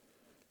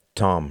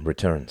Tom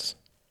returns.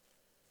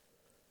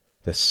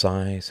 The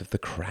size of the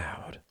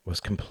crowd was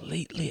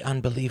completely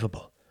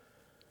unbelievable.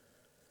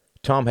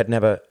 Tom had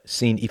never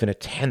seen even a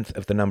tenth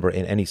of the number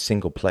in any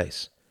single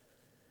place.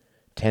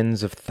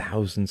 Tens of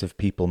thousands of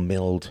people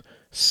milled,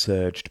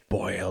 surged,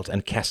 boiled,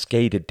 and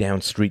cascaded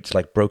down streets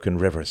like broken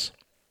rivers.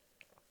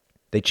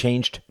 They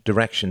changed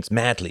directions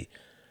madly,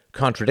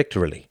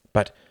 contradictorily,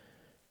 but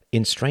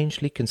in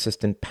strangely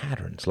consistent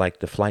patterns like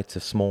the flights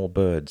of small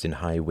birds in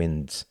high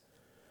winds.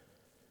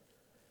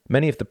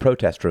 Many of the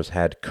protesters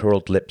had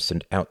curled lips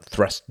and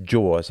out-thrust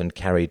jaws and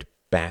carried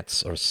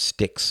bats or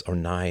sticks or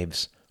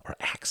knives or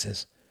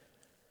axes.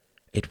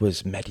 It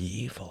was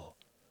medieval.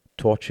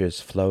 Torches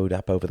flowed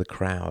up over the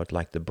crowd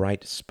like the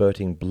bright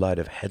spurting blood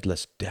of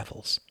headless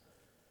devils.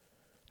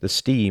 The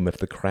steam of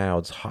the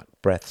crowd's hot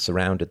breath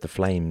surrounded the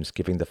flames,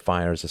 giving the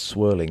fires a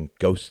swirling,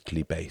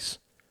 ghostly base.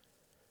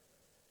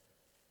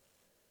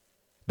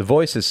 The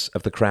voices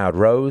of the crowd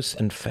rose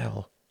and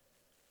fell.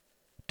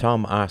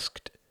 Tom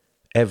asked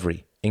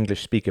every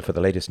English speaker for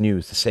the latest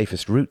news the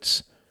safest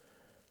routes.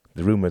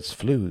 The rumours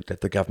flew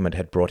that the government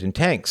had brought in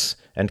tanks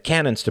and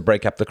cannons to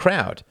break up the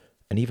crowd,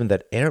 and even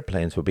that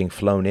airplanes were being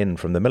flown in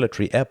from the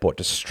military airport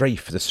to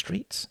strafe the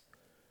streets.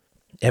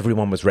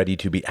 Everyone was ready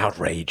to be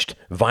outraged,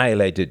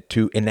 violated,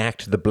 to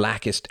enact the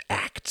blackest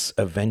acts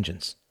of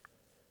vengeance.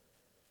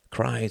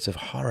 Cries of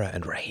horror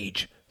and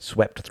rage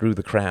swept through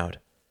the crowd.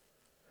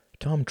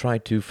 Tom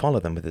tried to follow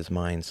them with his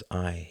mind's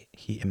eye.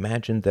 He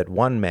imagined that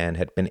one man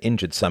had been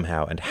injured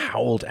somehow and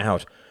howled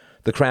out.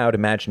 The crowd,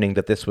 imagining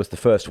that this was the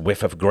first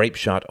whiff of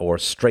grapeshot or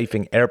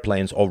strafing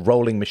airplanes or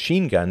rolling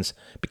machine guns,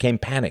 became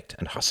panicked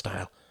and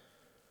hostile.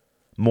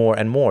 More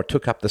and more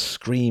took up the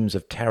screams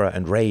of terror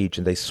and rage,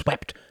 and they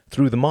swept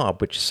through the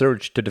mob, which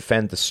surged to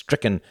defend the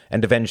stricken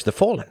and avenge the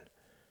fallen.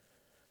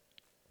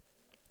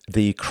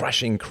 The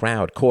crushing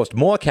crowd caused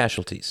more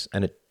casualties,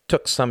 and it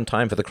took some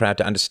time for the crowd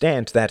to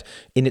understand that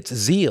in its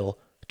zeal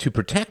to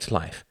protect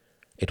life,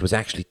 it was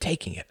actually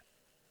taking it.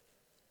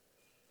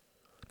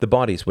 The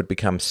bodies would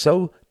become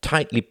so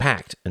tightly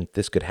packed, and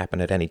this could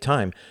happen at any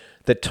time,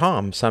 that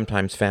Tom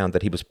sometimes found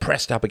that he was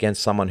pressed up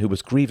against someone who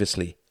was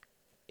grievously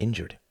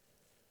injured.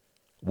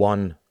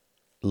 One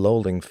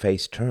lolling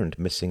face turned,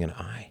 missing an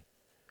eye.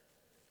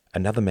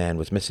 Another man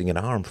was missing an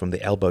arm from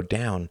the elbow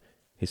down.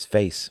 His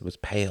face was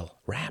pale,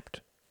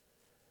 rapt.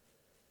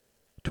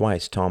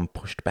 Twice Tom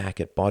pushed back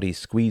at bodies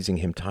squeezing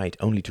him tight,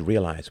 only to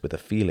realize, with a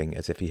feeling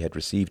as if he had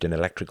received an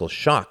electrical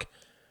shock,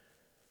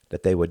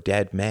 that they were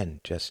dead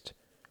men just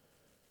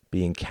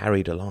being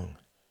carried along.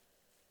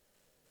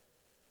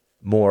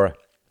 More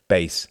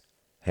base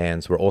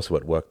hands were also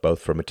at work, both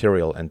for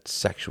material and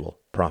sexual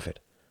profit.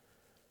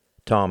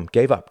 Tom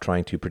gave up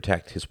trying to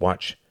protect his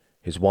watch,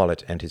 his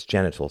wallet, and his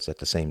genitals at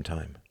the same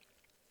time.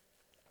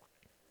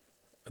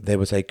 There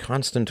was a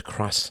constant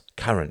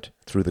cross-current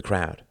through the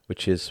crowd,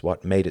 which is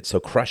what made it so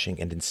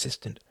crushing and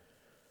insistent.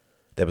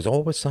 There was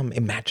always some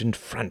imagined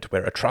front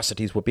where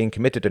atrocities were being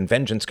committed and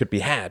vengeance could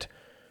be had.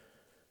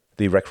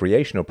 The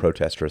recreational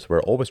protesters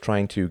were always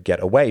trying to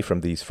get away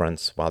from these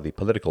fronts, while the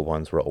political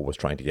ones were always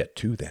trying to get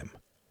to them.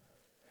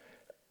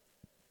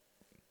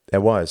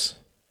 There was,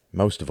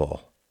 most of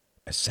all,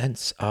 a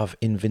sense of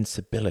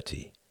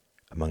invincibility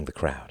among the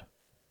crowd.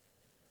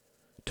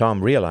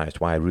 Tom realized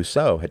why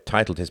Rousseau had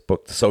titled his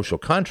book The Social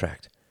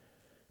Contract,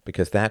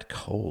 because that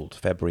cold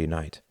February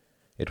night,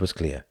 it was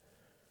clear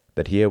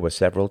that here were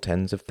several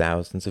tens of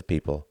thousands of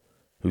people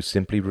who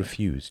simply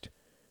refused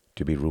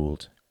to be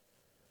ruled.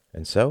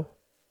 And so,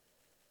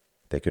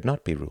 they could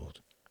not be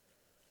ruled.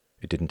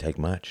 It didn't take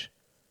much.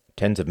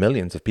 Tens of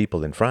millions of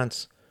people in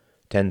France,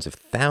 tens of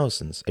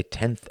thousands,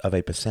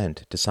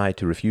 0.1%, decide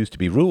to refuse to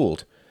be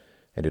ruled,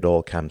 and it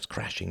all comes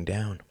crashing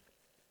down.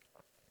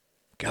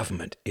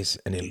 Government is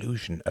an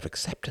illusion of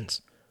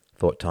acceptance,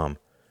 thought Tom.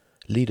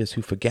 Leaders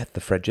who forget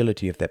the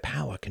fragility of their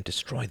power can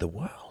destroy the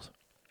world.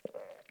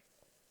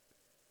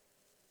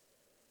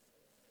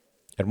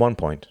 At one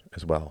point,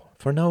 as well,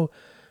 for no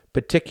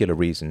particular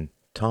reason,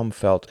 Tom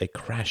felt a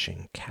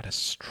crashing,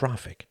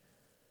 catastrophic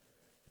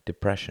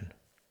depression.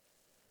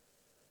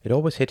 It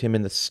always hit him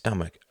in the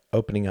stomach,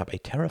 opening up a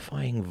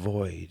terrifying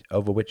void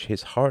over which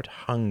his heart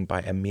hung by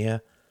a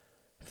mere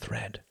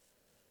thread.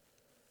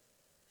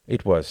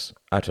 It was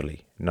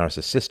utterly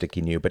narcissistic,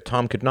 he knew, but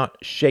Tom could not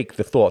shake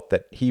the thought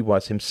that he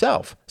was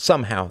himself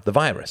somehow the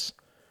virus.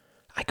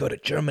 I go to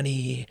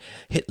Germany,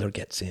 Hitler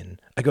gets in.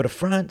 I go to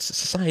France,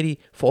 society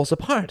falls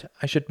apart.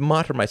 I should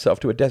martyr myself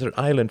to a desert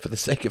island for the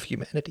sake of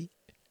humanity.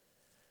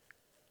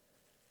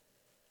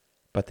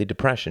 But the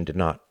depression did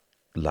not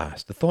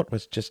last. The thought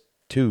was just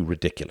too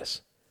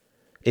ridiculous.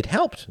 It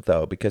helped,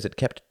 though, because it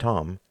kept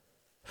Tom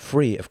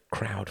free of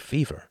crowd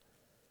fever.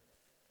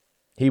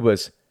 He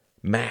was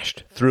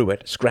mashed through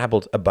it,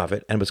 scrabbled above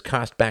it, and was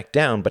cast back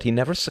down, but he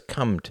never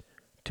succumbed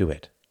to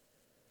it.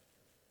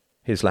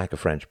 His lack of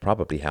French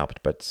probably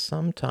helped, but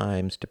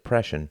sometimes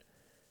depression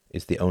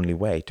is the only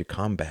way to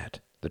combat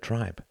the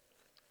tribe.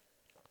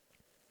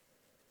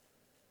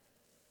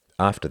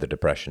 After the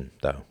depression,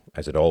 though,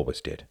 as it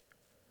always did,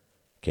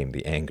 came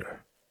the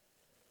anger.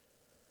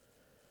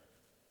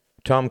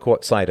 Tom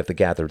caught sight of the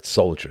gathered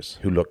soldiers,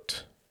 who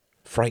looked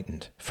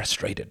frightened,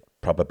 frustrated,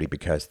 probably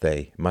because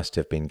they must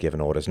have been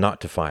given orders not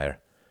to fire,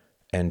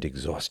 and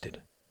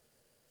exhausted.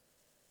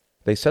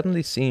 They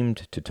suddenly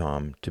seemed to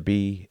Tom to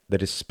be the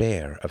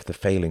despair of the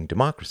failing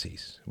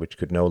democracies, which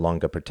could no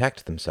longer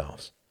protect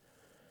themselves.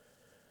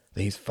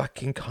 These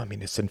fucking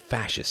communists and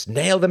fascists,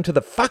 nail them to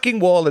the fucking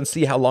wall and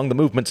see how long the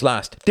movements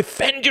last.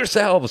 Defend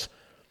yourselves!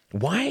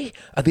 Why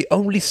are the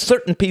only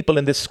certain people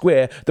in this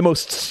square the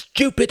most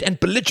stupid and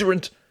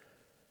belligerent?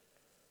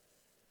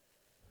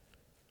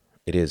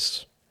 It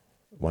is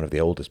one of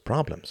the oldest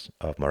problems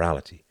of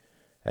morality,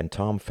 and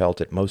Tom felt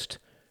it most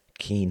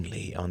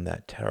keenly on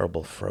that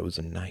terrible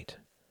frozen night.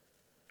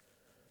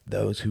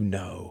 Those who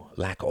know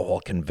lack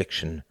all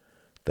conviction.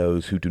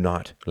 Those who do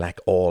not lack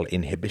all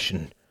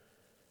inhibition.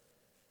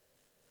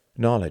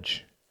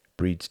 Knowledge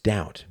breeds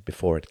doubt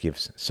before it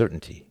gives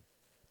certainty.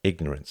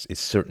 Ignorance is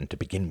certain to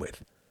begin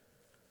with.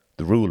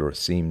 The rulers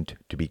seemed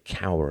to be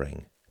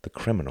cowering. The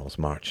criminals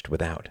marched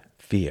without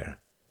fear.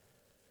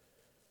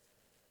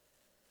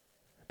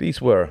 These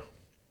were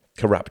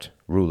corrupt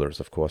rulers,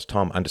 of course.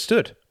 Tom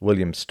understood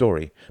William's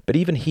story, but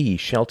even he,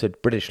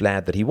 sheltered British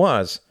lad that he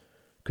was,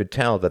 could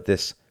tell that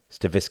this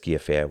Stavisky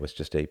affair was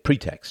just a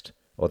pretext,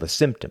 or the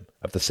symptom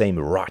of the same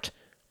rot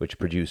which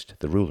produced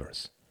the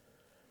rulers.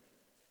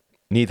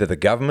 Neither the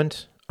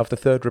government of the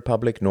Third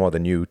Republic nor the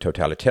new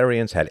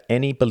totalitarians had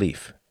any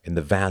belief in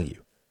the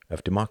value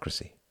of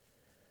democracy.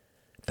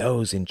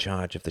 Those in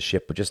charge of the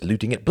ship were just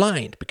looting it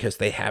blind because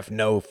they have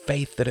no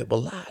faith that it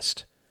will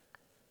last.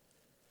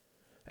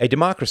 A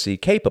democracy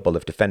capable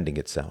of defending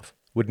itself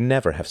would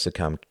never have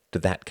succumbed to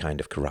that kind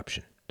of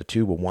corruption. The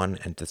two were one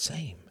and the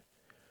same.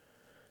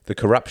 The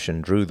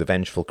corruption drew the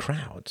vengeful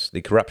crowds.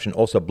 The corruption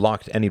also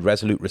blocked any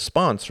resolute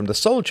response from the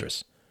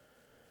soldiers.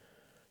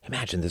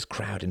 Imagine this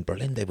crowd in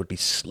Berlin. They would be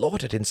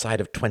slaughtered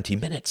inside of 20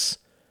 minutes.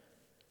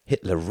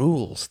 Hitler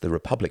rules. The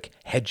Republic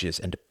hedges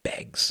and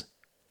begs.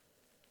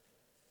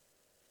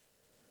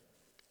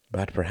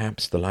 But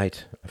perhaps the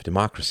light of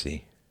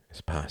democracy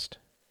is past.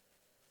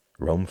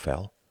 Rome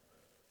fell,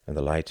 and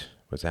the light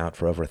was out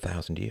for over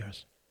 1,000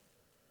 years.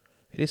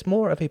 It is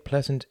more of a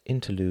pleasant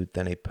interlude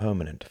than a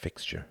permanent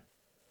fixture.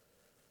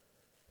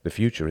 The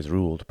future is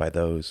ruled by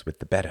those with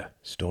the better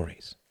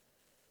stories.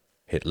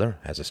 Hitler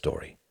has a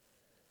story.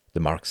 The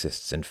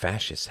Marxists and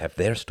fascists have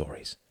their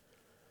stories.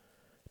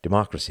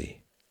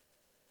 Democracy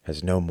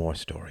has no more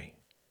story.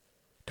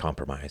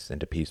 Compromise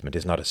and appeasement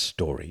is not a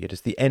story. It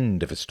is the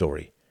end of a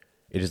story.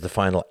 It is the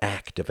final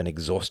act of an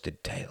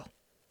exhausted tale.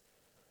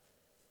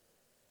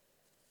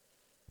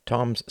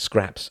 Tom's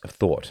scraps of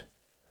thought,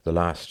 the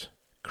last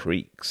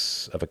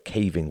creaks of a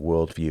caving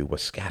worldview, were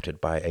scattered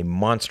by a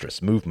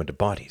monstrous movement of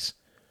bodies.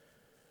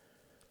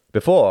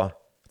 Before,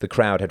 the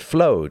crowd had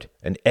flowed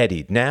and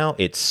eddied. Now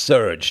it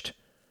surged.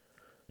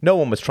 No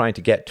one was trying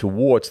to get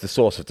towards the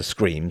source of the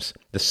screams.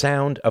 The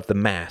sound of the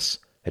mass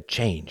had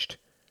changed.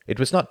 It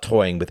was not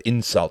toying with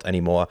insult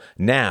anymore.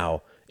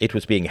 Now it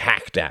was being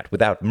hacked at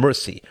without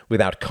mercy,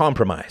 without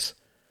compromise.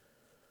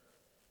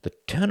 The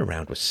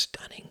turnaround was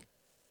stunning.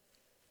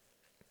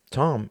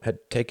 Tom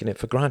had taken it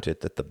for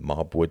granted that the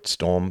mob would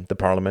storm the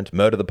parliament,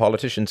 murder the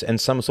politicians, and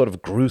some sort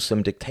of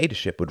gruesome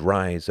dictatorship would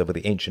rise over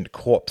the ancient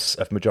corpse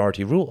of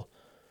majority rule.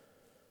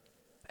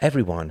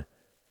 Everyone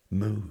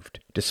moved,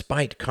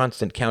 despite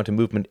constant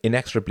counter-movement,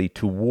 inexorably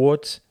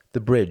towards the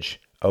bridge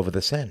over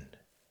the Seine.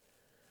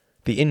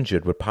 The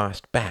injured were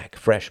passed back,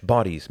 fresh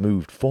bodies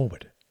moved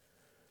forward.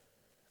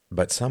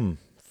 But some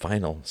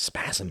final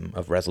spasm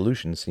of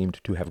resolution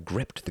seemed to have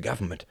gripped the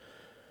government.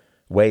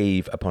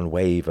 Wave upon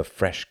wave of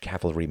fresh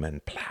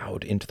cavalrymen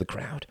ploughed into the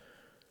crowd.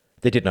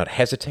 They did not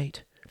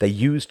hesitate. They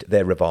used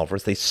their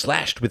revolvers. They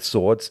slashed with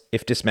swords.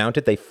 If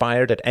dismounted, they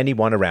fired at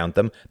anyone around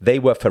them. They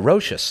were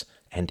ferocious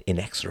and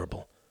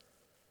inexorable.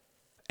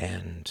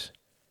 And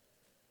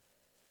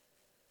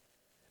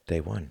they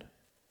won.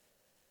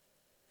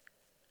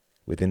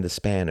 Within the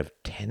span of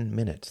 10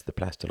 minutes, the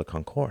Place de la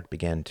Concorde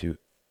began to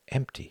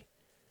empty.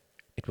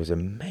 It was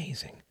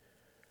amazing.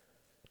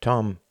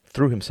 Tom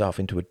threw himself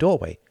into a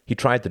doorway. He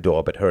tried the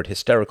door, but heard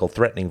hysterical,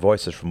 threatening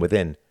voices from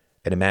within,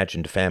 an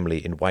imagined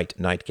family in white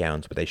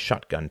nightgowns with a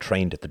shotgun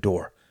trained at the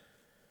door.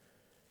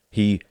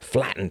 He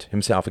flattened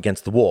himself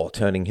against the wall,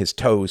 turning his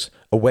toes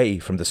away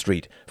from the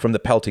street, from the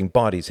pelting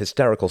bodies,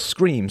 hysterical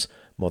screams.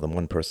 More than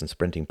one person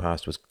sprinting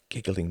past was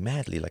giggling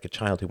madly like a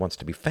child who wants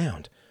to be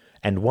found,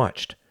 and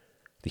watched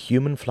the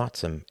human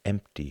flotsam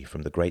empty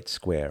from the great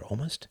square,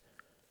 almost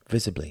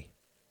visibly.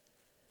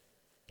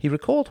 He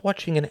recalled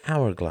watching an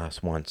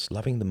hourglass once,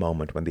 loving the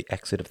moment when the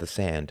exit of the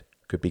sand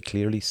could be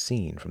clearly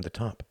seen from the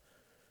top.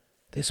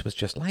 This was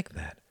just like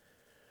that.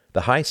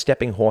 The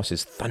high-stepping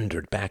horses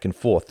thundered back and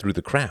forth through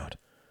the crowd.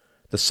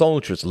 The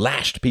soldiers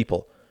lashed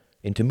people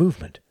into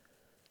movement.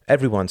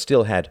 Everyone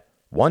still had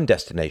one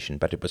destination,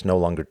 but it was no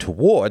longer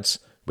towards,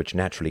 which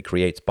naturally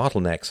creates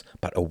bottlenecks,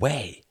 but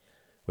away,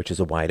 which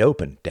is a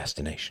wide-open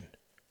destination.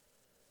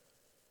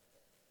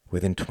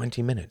 Within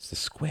 20 minutes, the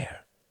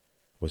square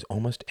was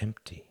almost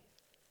empty.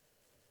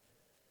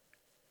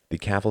 The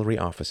cavalry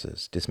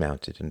officers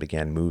dismounted and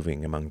began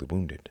moving among the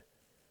wounded.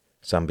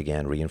 Some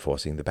began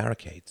reinforcing the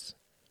barricades.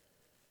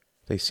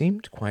 They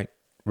seemed quite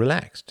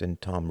relaxed,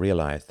 and Tom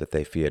realized that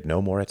they feared no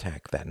more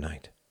attack that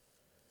night.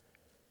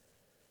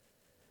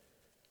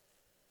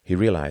 He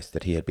realized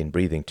that he had been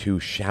breathing too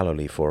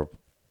shallowly for,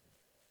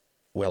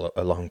 well,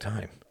 a long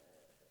time.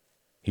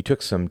 He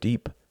took some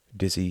deep,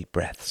 dizzy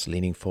breaths,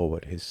 leaning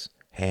forward, his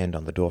hand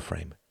on the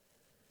doorframe.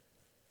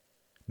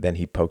 Then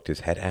he poked his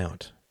head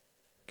out.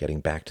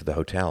 Getting back to the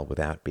hotel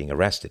without being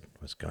arrested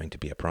was going to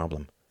be a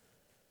problem.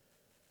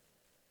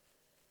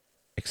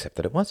 Except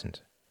that it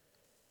wasn't.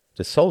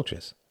 The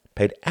soldiers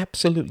paid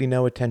absolutely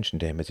no attention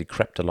to him as he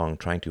crept along,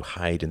 trying to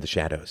hide in the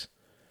shadows.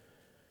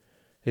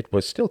 It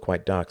was still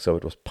quite dark, so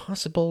it was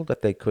possible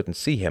that they couldn't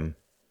see him.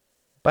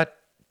 But,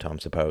 Tom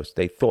supposed,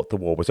 they thought the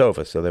war was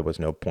over, so there was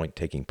no point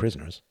taking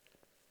prisoners.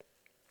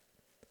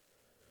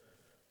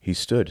 He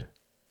stood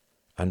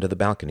under the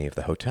balcony of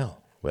the hotel,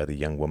 where the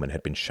young woman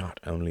had been shot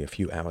only a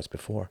few hours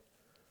before.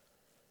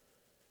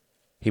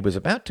 He was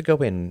about to go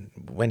in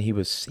when he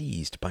was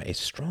seized by a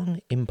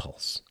strong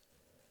impulse.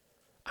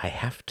 I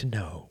have to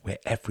know where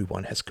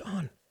everyone has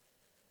gone.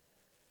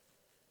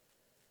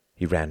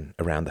 He ran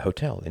around the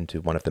hotel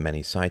into one of the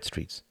many side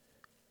streets.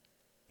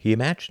 He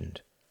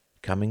imagined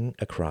coming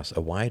across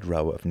a wide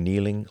row of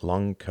kneeling,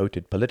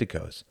 long-coated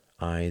politicos,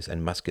 eyes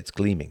and muskets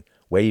gleaming,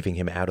 waving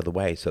him out of the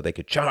way so they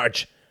could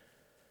charge.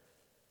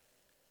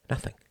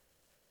 Nothing.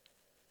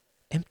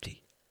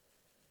 Empty.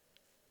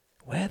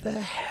 Where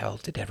the hell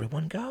did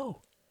everyone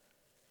go?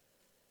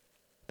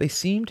 They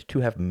seemed to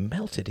have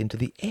melted into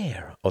the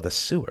air or the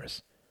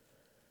sewers.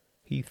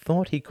 He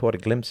thought he caught a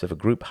glimpse of a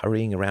group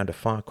hurrying around a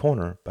far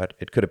corner, but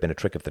it could have been a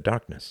trick of the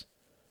darkness.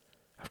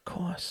 Of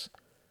course,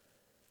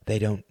 they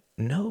don't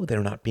know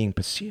they're not being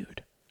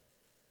pursued.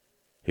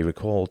 He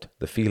recalled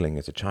the feeling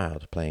as a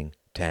child playing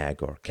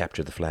tag or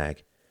capture the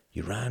flag.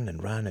 You run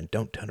and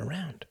don't turn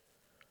around.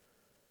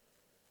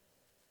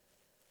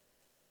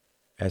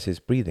 As his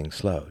breathing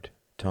slowed,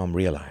 Tom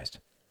realized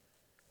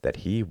that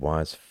he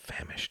was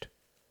famished.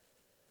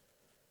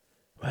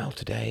 Well,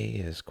 today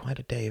is quite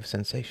a day of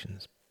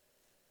sensations,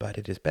 but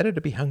it is better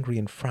to be hungry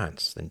in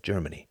France than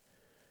Germany.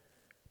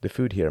 The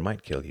food here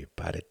might kill you,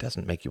 but it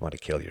doesn't make you want to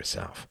kill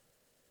yourself.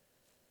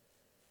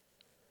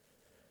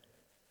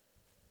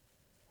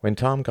 When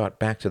Tom got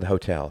back to the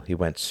hotel, he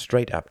went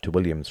straight up to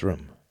William's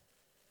room.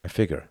 A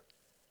figure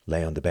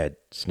lay on the bed,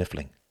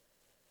 sniffling.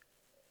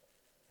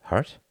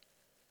 Hurt?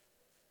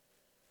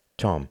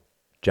 Tom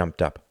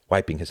jumped up,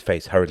 wiping his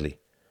face hurriedly.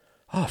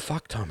 Oh,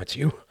 fuck, Tom, it's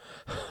you.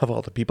 Of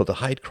all the people to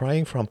hide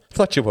crying from.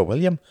 Thought you were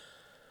William.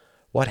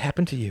 What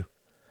happened to you?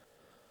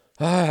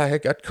 I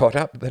got caught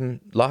up,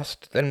 then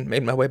lost, then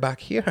made my way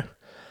back here.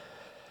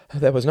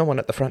 There was no one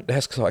at the front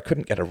desk, so I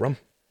couldn't get a room.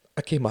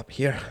 I came up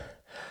here.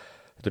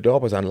 The door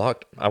was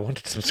unlocked. I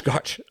wanted some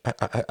scotch.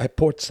 I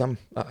poured some.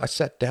 I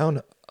sat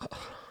down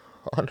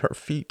on her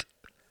feet.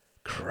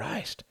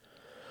 Christ.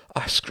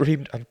 I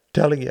screamed, I'm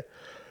telling you.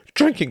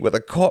 Drinking with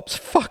a corpse.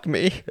 Fuck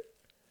me.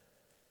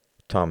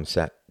 Tom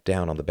sat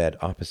down on the bed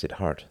opposite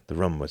Hart. The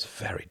room was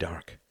very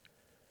dark.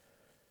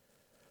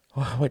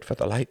 Oh, wait for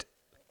the light,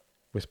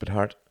 whispered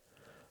Hart.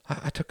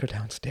 I took her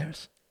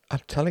downstairs.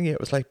 I'm telling you, it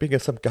was like being in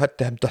some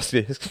goddamn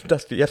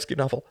Dostoevsky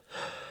novel.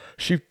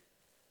 She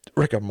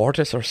rigor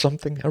mortis or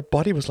something. Her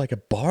body was like a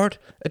board.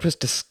 It was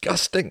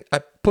disgusting. I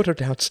put her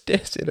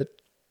downstairs in a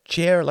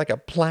chair like a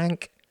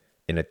plank.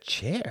 In a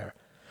chair?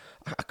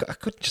 I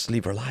couldn't just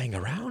leave her lying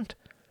around.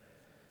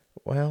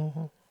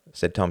 Well,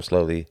 said Tom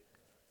slowly,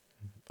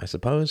 I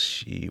suppose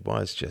she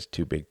was just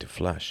too big to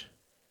flush.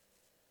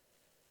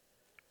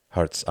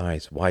 Hart's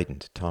eyes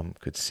widened. Tom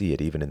could see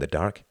it even in the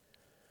dark.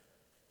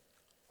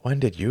 When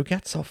did you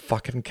get so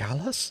fucking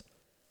callous?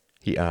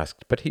 He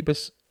asked, but he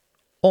was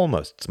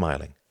almost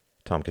smiling.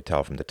 Tom could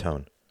tell from the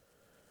tone.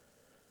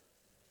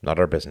 Not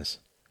our business,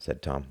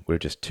 said Tom. We're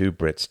just two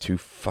Brits too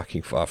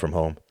fucking far from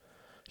home.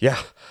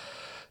 Yeah,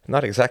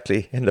 not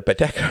exactly in the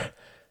Baedeker.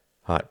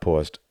 Hart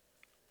paused.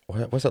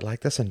 Was it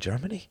like this in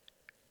Germany?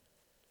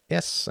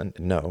 Yes and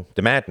no.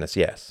 The madness,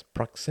 yes.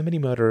 Proximity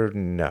murder,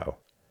 no.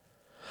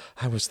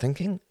 I was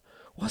thinking,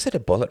 was it a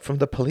bullet from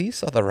the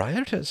police or the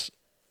rioters?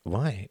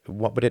 Why?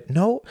 What would it?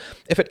 No,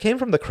 if it came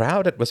from the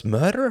crowd, it was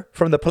murder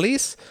from the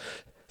police.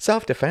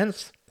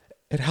 Self-defense.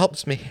 It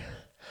helps me.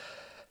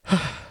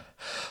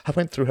 I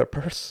went through her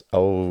purse.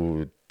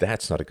 Oh,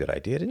 that's not a good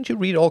idea. Didn't you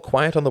read All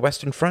Quiet on the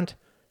Western Front?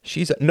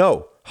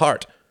 No,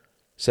 Hart,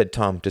 said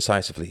Tom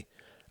decisively.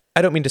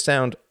 I don't mean to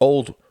sound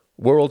old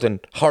world and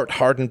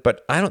heart-hardened,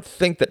 but I don't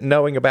think that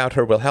knowing about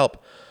her will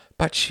help.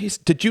 But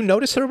did you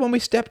notice her when we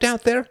stepped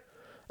out there?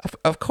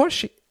 Of course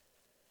she...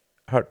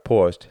 Hart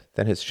paused,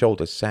 then his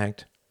shoulders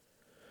sagged.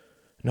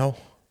 No.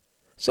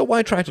 So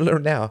why try to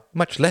learn now?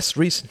 Much less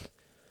recent.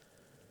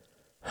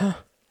 Huh.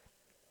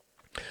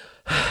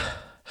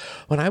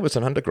 When I was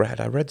an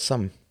undergrad, I read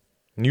some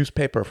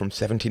newspaper from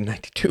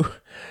 1792.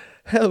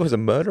 There was a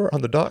murder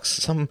on the docks.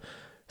 Some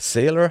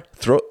sailor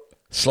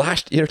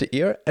slashed ear to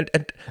ear,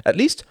 and at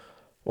least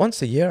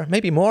once a year,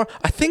 maybe more.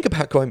 I think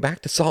about going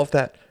back to solve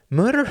that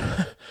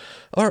murder.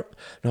 Or,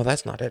 no,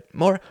 that's not it.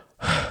 More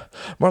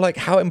like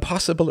how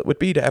impossible it would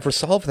be to ever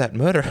solve that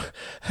murder.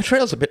 The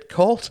trail's a bit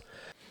cold.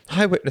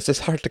 Eyewitnesses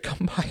hard to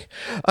come by.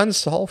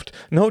 Unsolved.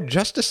 No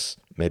justice.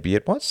 Maybe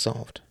it was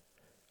solved.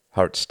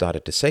 Hart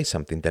started to say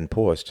something, then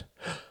paused.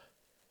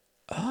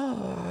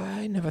 Oh,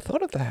 I never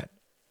thought of that.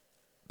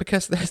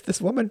 Because there's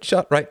this woman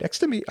shot right next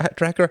to me. I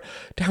drag her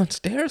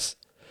downstairs.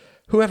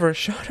 Whoever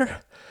shot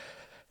her.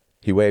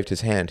 He waved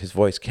his hand, his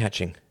voice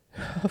catching.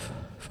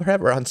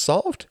 Forever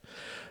unsolved?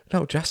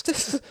 No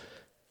justice?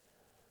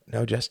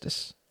 No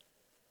justice,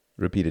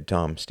 repeated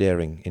Tom,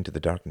 staring into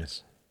the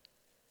darkness.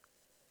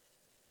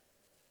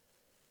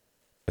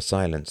 A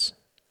silence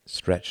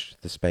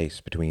stretched the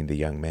space between the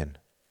young men.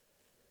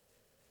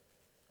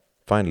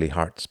 Finally,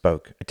 Hart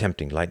spoke,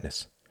 attempting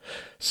lightness.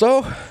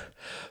 So,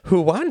 who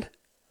won?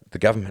 The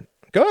government.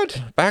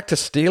 Good. Back to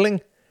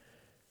stealing.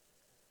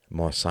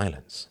 More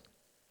silence.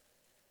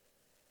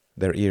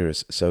 Their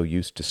ears, so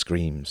used to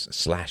screams,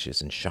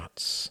 slashes, and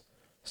shots,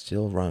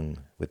 still rung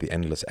with the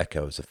endless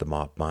echoes of the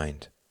mob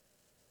mind.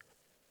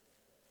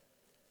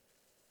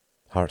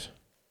 Hart,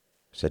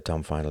 said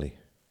Tom finally,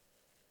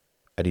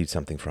 I need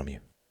something from you.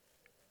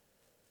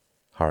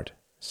 Hart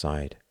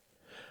sighed.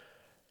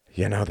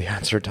 You know the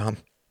answer, Tom?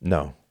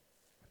 No.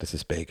 This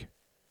is big.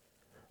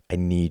 I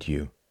need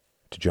you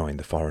to join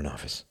the Foreign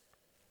Office.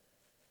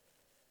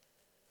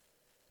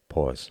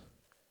 Pause.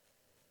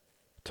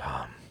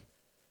 Tom.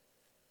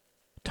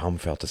 Tom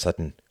felt a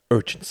sudden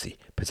urgency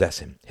possess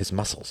him. His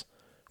muscles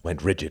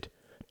went rigid.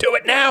 Do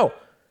it now!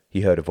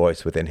 He heard a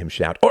voice within him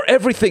shout, or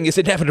everything is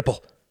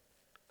inevitable.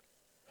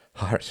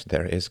 Hart,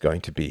 there is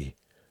going to be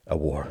a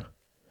war.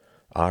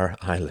 Our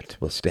island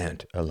will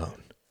stand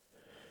alone.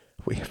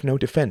 We have no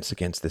defense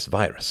against this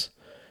virus,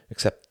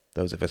 except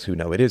those of us who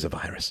know it is a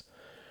virus.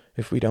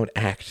 If we don't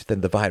act,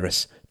 then the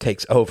virus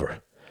takes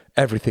over.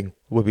 Everything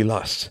will be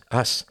lost.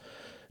 Us,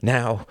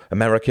 now,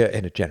 America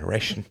in a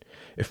generation.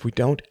 If we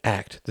don't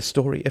act, the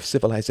story of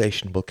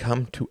civilization will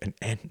come to an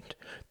end.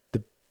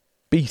 The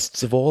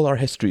beasts of all our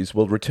histories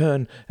will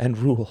return and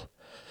rule,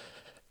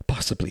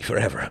 possibly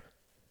forever.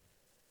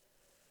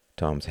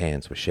 Tom's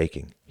hands were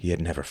shaking. He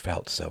had never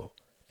felt so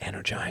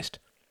energized.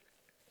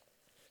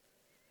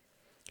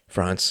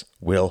 France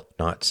will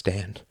not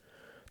stand.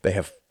 They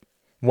have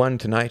won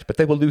tonight, but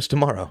they will lose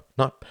tomorrow.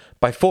 Not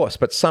by force,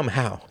 but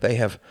somehow. They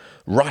have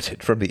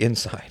rotted from the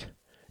inside.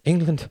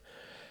 England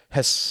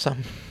has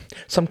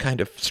some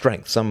kind of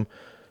strength, some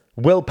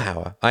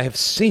willpower. I have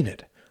seen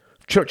it.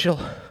 Churchill,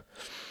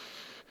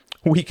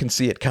 we can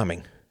see it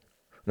coming.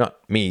 Not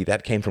me,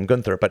 that came from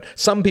Gunther, but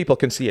some people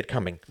can see it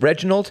coming.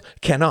 Reginald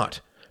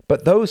cannot.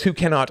 But those who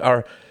cannot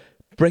are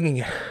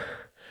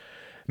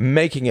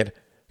making it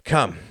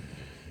come.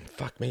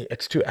 Fuck me,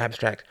 it's too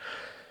abstract.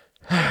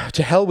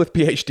 To hell with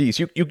PhDs.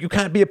 You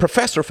can't be a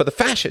professor for the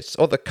fascists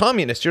or the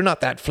communists. You're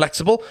not that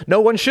flexible. No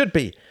one should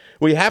be.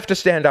 We have to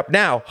stand up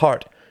now,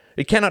 Hart.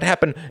 It cannot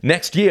happen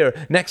next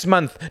year, next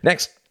month,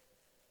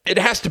 It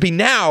has to be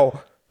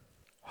now.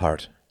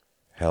 Hart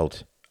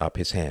held up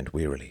his hand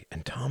wearily,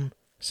 and Tom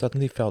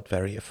suddenly felt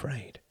very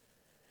afraid.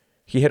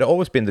 He had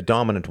always been the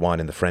dominant one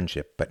in the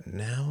friendship, but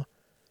now,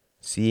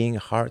 seeing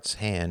Hart's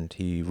hand,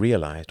 he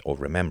realized, or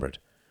remembered,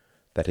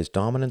 that his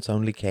dominance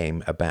only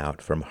came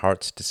about from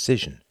Hart's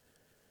decision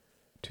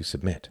to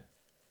submit.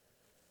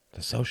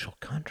 The social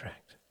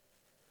contract.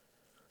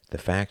 The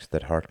fact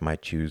that Hart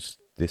might choose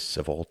this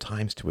of all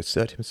times to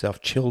assert himself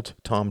chilled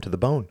Tom to the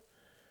bone.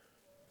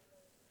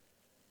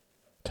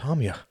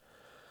 Tom, you're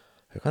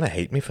going to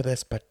hate me for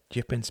this, but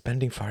you've been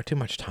spending far too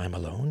much time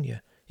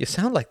alone. You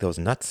sound like those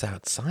nuts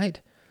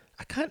outside.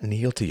 I can't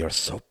kneel to your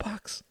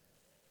soapbox.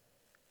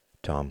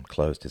 Tom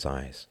closed his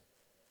eyes.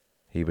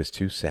 He was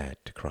too sad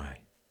to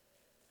cry.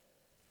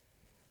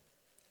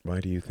 Why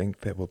do you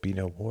think there will be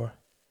no war?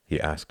 He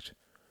asked.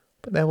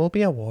 But there will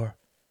be a war.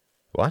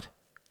 What?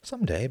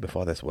 Some day,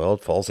 before this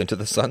world falls into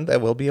the sun, there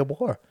will be a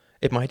war.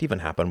 It might even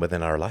happen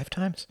within our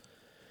lifetimes.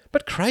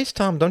 But Christ,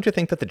 Tom, don't you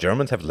think that the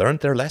Germans have learned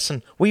their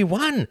lesson? We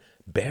won!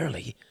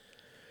 Barely.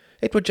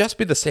 It would just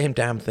be the same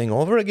damn thing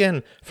over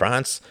again.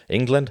 France,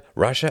 England,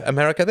 Russia,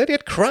 America, they'd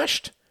get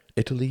crushed.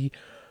 Italy,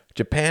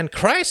 Japan.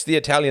 Christ, the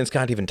Italians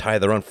can't even tie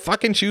their own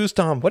fucking shoes,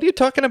 Tom. What are you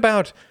talking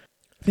about?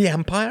 The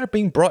empire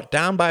being brought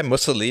down by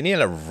Mussolini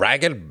and a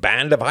ragged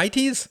band of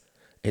ites?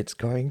 It's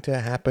going to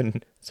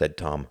happen, said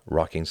Tom,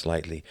 rocking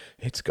slightly.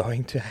 It's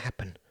going to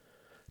happen.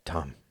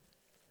 Tom,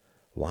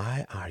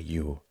 why are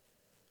you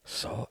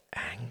so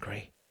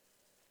angry?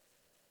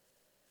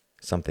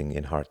 Something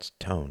in Hart's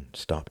tone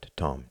stopped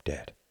Tom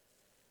dead.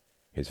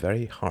 His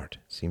very heart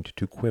seemed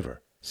to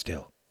quiver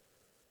still.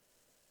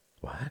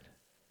 What?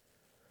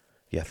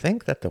 You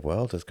think that the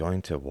world is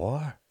going to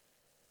war?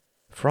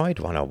 Freud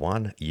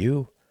 101,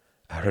 you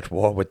are at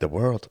war with the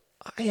world.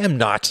 I am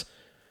not.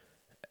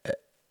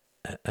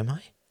 Am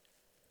I?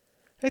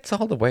 It's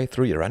all the way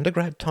through your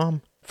undergrad,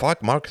 Tom.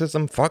 Fuck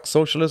Marxism, fuck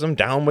socialism,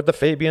 down with the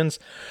Fabians.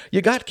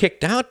 You got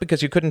kicked out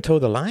because you couldn't toe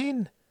the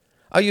line?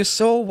 Are you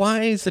so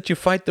wise that you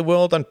fight the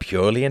world on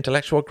purely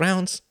intellectual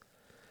grounds?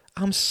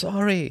 I'm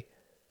sorry,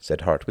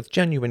 said Hart with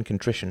genuine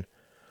contrition.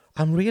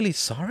 I'm really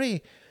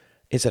sorry.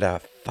 Is it a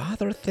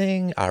father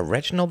thing, a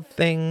Reginald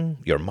thing,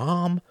 your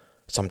mom,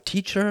 some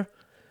teacher?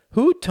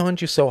 Who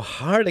turned you so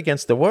hard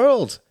against the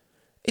world?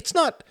 It's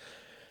not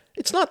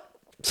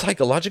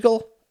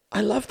psychological.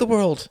 I love the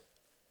world.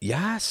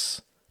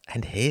 Yes,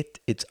 and hate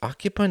its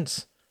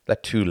occupants, the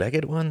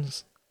two-legged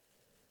ones.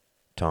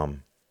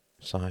 Tom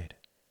sighed.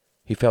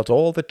 He felt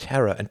all the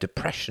terror and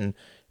depression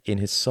in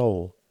his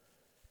soul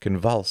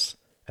convulse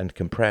and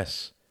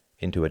compress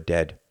into a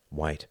dead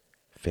white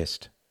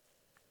fist.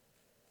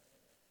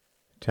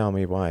 Tell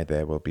me why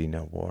there will be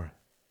no war,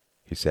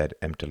 he said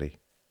emptily.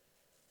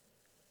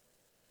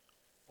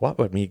 What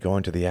would me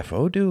going to the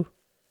FO do?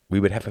 We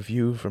would have a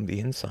view from the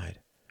inside.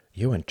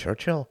 You and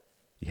Churchill.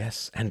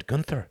 Yes, and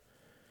Gunther.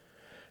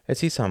 Is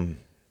he some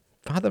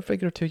father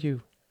figure to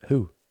you?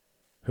 Who?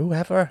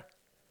 Whoever?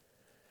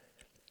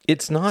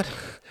 It's not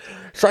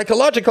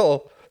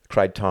psychological,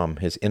 cried Tom,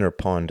 his inner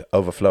pond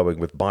overflowing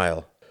with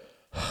bile.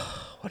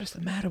 What is the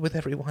matter with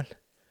everyone?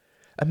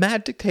 A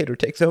mad dictator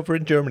takes over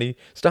in Germany,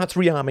 starts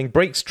rearming,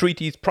 breaks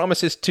treaties,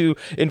 promises to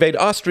invade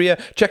Austria,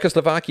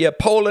 Czechoslovakia,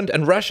 Poland,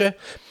 and Russia.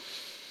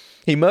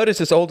 He murders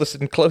his oldest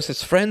and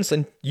closest friends,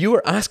 and you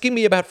are asking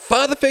me about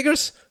father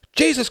figures?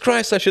 Jesus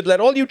Christ, I should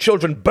let all you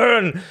children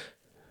burn.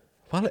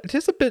 Well, it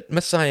is a bit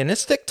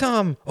messianistic,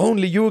 Tom.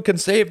 Only you can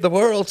save the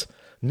world.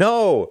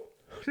 No,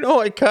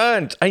 I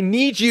can't. I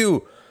need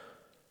you.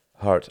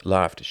 Hart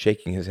laughed,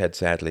 shaking his head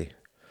sadly.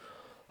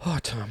 Oh,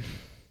 Tom.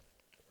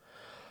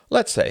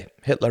 Let's say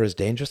Hitler is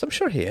dangerous. I'm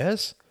sure he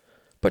is.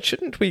 But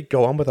shouldn't we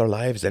go on with our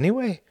lives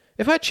anyway?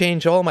 If I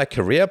change all my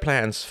career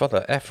plans for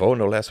the FO,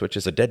 no less, which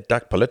is a dead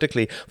duck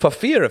politically, for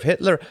fear of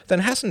Hitler,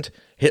 then hasn't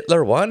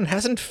Hitler won?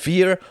 Hasn't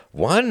fear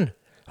won?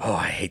 Oh,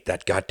 I hate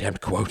that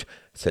goddamned quote,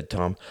 said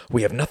Tom.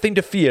 We have nothing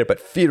to fear but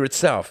fear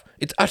itself.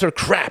 It's utter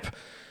crap.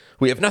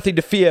 We have nothing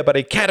to fear but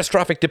a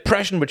catastrophic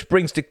depression which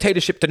brings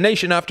dictatorship to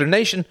nation after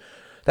nation.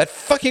 That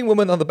fucking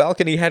woman on the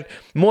balcony had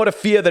more to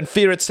fear than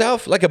fear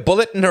itself, like a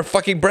bullet in her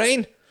fucking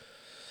brain.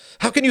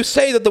 How can you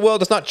say that the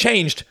world has not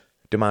changed?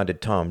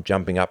 Demanded Tom,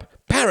 jumping up.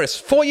 Paris,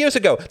 4 years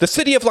ago, the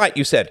city of light,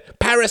 you said.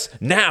 Paris,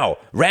 now.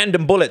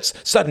 Random bullets,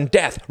 sudden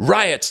death,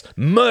 riots,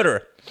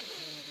 murder.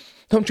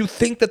 Don't you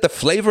think that the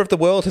flavor of the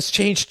world has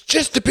changed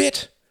just a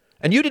bit?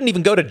 And you didn't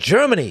even go to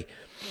Germany.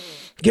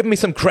 Give me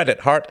some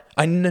credit, Hart.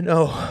 I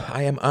know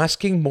I am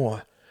asking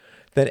more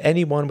than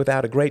anyone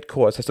without a great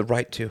cause has the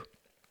right to.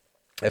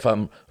 If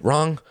I'm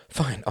wrong,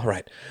 fine, all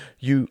right.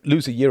 You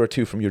lose a year or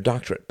two from your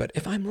doctorate. But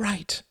if I'm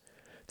right,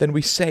 then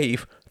we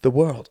save the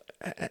world.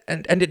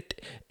 And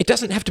it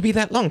doesn't have to be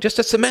that long, just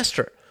a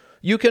semester.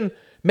 You can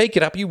make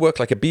it up. You work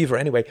like a beaver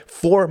anyway.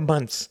 4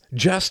 months.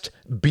 Just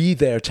be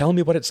there. Tell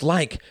me what it's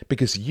like.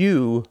 Because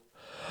you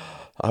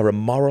are a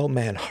moral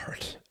man,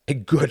 Hart. A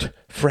good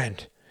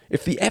friend.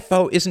 If the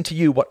FO isn't to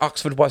you what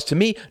Oxford was to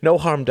me, no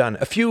harm done.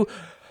 A few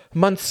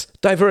months'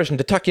 diversion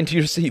to tuck into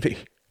your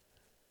CV.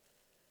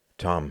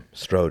 Tom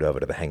strode over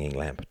to the hanging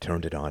lamp,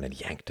 turned it on, and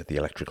yanked at the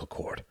electrical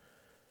cord.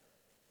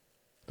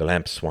 The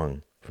lamp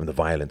swung from the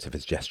violence of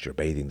his gesture,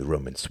 bathing the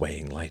room in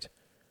swaying light.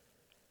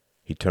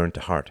 He turned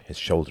to Hart, his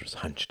shoulders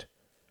hunched.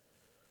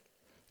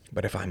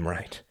 But if I'm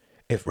right,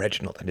 if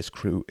Reginald and his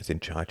crew is in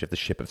charge of the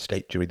ship of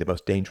state during the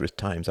most dangerous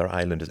times our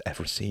island has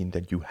ever seen,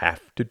 then you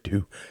have to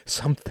do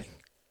something.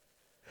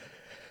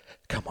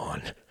 Come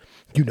on.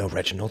 You know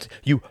Reginald.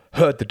 You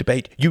heard the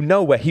debate. You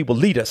know where he will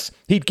lead us.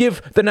 He'd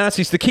give the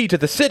Nazis the key to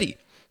the city.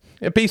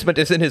 Appeasement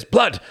is in his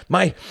blood.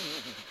 My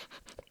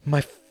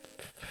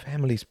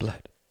family's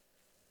blood.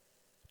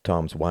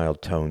 Tom's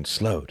wild tone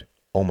slowed,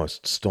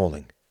 almost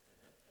stalling.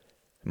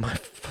 My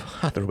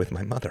father with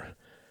my mother.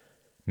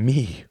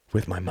 Me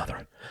with my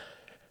mother.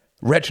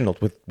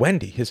 Reginald with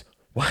Wendy, his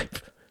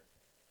wife.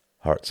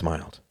 Hart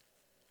smiled.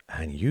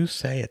 And you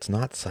say it's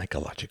not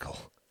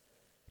psychological.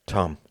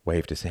 Tom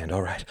waved his hand.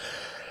 All right.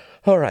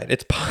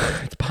 It's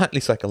partly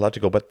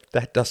psychological, but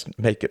that doesn't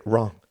make it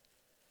wrong.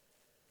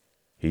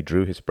 He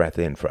drew his breath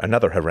in for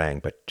another harangue,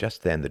 but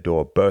just then the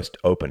door burst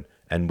open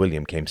and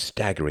William came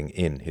staggering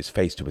in, his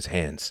face to his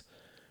hands.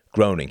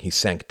 Groaning, he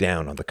sank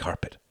down on the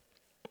carpet.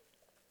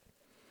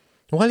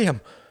 William,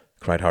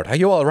 cried Hart, are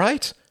you all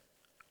right?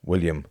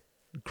 William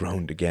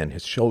groaned again,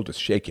 his shoulders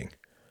shaking.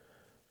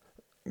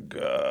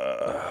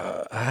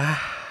 God,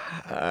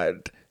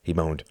 he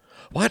moaned.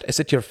 What, is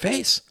it your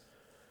face?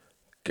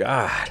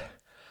 God,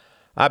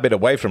 I've been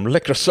away from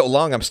liquor so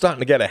long I'm starting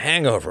to get a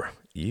hangover.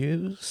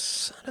 You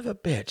son of a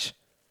bitch,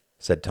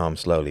 said Tom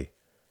slowly.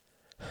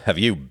 Have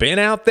you been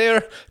out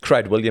there?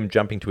 Cried William,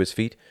 jumping to his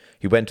feet.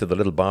 He went to the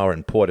little bar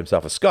and poured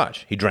himself a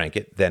scotch. He drank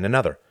it, then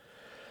another.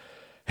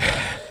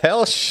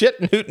 Hell,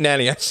 shit,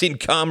 Newtonanny, I've seen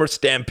calmer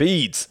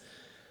stampedes.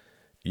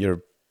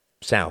 Your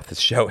south is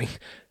showing,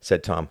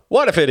 said Tom.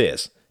 What if it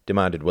is?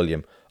 Demanded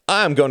William.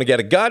 I'm going to get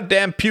a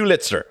goddamn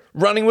Pulitzer.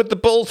 Running with the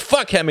bulls?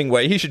 Fuck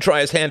Hemingway. He should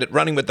try his hand at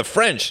running with the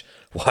French.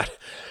 What?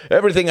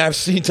 Everything I've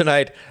seen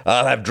tonight,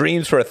 I'll have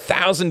dreams for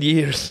 1,000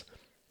 years.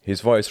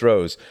 His voice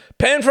rose.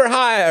 Pen for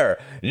hire!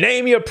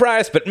 Name your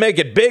price, but make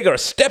it big or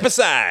step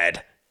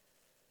aside!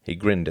 He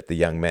grinned at the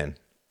young men.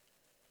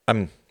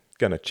 I'm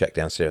Gonna check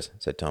downstairs,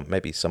 said Tom.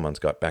 Maybe someone's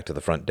got back to the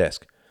front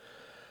desk.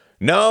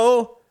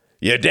 No,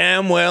 you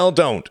damn well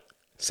don't,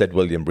 said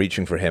William,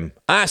 reaching for him.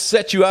 I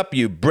set you up,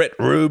 you Brit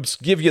rubes,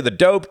 give you the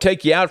dope,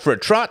 take you out for a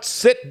trot,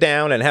 sit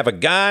down and have a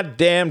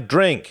goddamn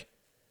drink.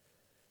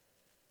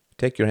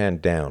 Take your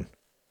hand down,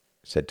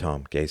 said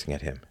Tom, gazing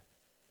at him.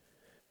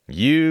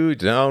 You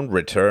don't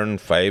return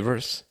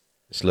favors,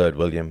 slurred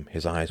William,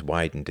 his eyes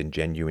widened in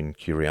genuine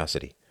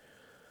curiosity.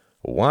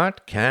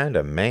 What kind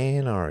of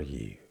man are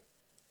you?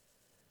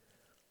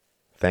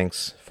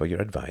 Thanks for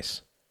your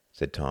advice,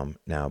 said Tom.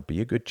 Now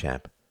be a good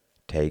chap.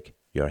 Take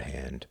your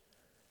hand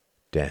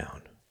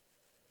down.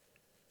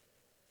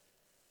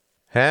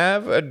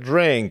 Have a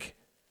drink.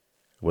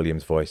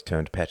 William's voice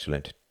turned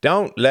petulant.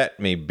 Don't let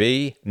me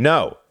be.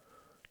 No.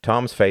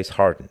 Tom's face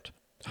hardened.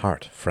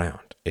 Hart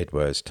frowned. It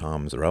was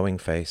Tom's rowing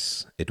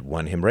face. It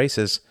won him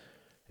races.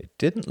 It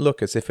didn't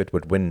look as if it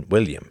would win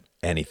William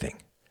anything.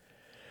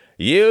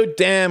 You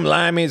damn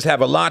limeys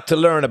have a lot to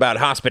learn about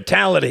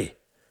hospitality.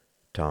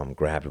 Tom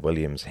grabbed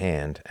William's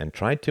hand and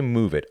tried to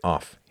move it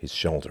off his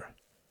shoulder.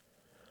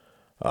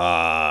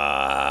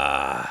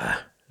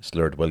 Ah,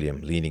 slurred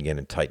William, leaning in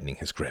and tightening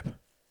his grip.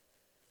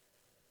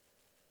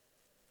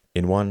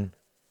 In one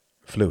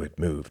fluid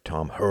move,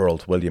 Tom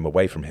hurled William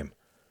away from him.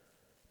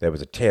 There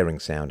was a tearing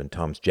sound and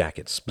Tom's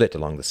jacket split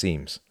along the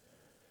seams.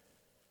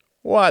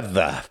 What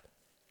the?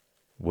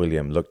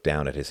 William looked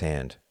down at his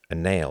hand. A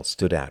nail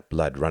stood out,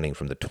 blood running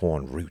from the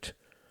torn root.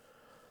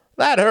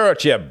 That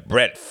hurt, you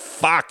Brit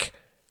fuck!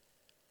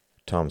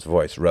 Tom's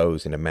voice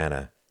rose in a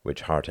manner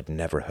which Hart had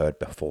never heard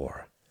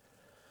before.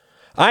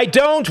 I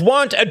don't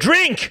want a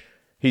drink!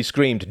 He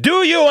screamed.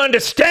 Do you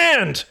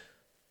understand?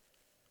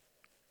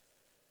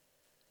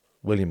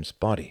 William's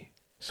body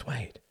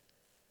swayed.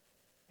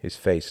 His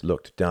face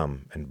looked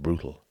dumb and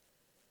brutal.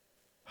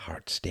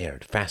 Hart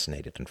stared,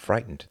 fascinated and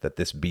frightened that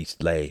this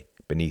beast lay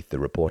beneath the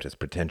reporter's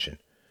pretension.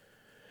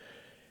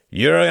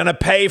 You're going to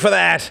pay for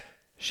that,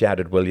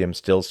 shouted William,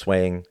 still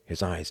swaying.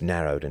 His eyes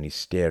narrowed and he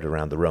stared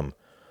around the room.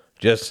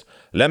 Just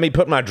let me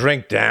put my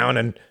drink down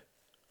and...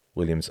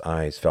 William's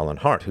eyes fell on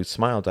Hart, who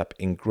smiled up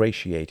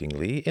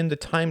ingratiatingly in the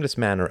timeless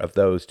manner of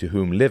those to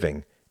whom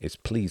living is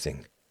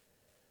pleasing.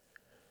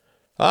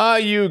 Are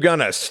you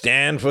gonna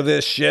stand for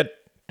this shit?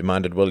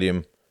 Demanded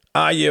William.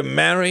 Are you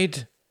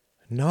married?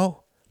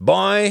 No.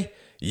 Boy,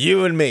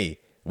 you and me,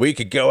 we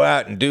could go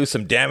out and do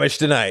some damage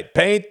tonight.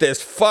 Paint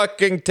this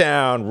fucking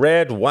town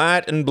red,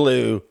 white, and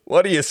blue.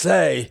 What do you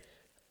say?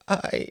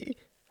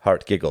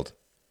 Hart giggled.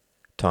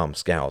 Tom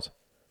scowled.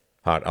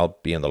 Hart, I'll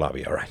be in the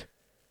lobby, all right.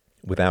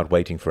 Without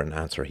waiting for an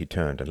answer, he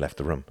turned and left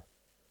the room.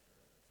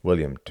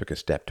 William took a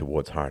step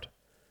towards Hart.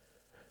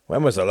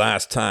 When was the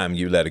last time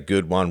you let a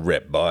good one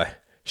rip, boy?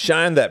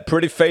 Shine that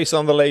pretty face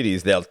on the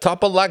ladies. They'll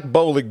topple like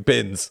bowling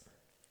pins.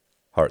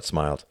 Hart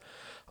smiled.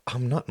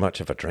 I'm not much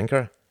of a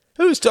drinker.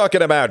 Who's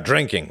talking about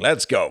drinking?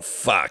 Let's go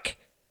fuck.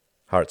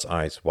 Hart's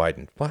eyes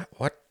widened.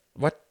 What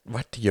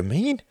do you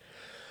mean?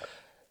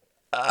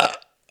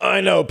 I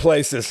know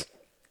places.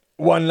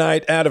 One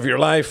night out of your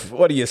life.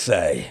 What do you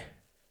say?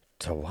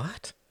 To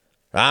what?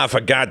 Ah, for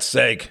God's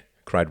sake,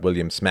 cried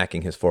William,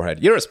 smacking his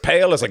forehead. You're as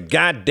pale as a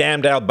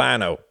goddamned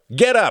albino.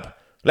 Get up.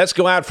 Let's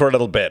go out for a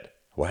little bit.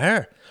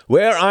 Where?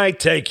 Where I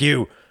take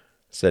you,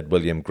 said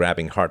William,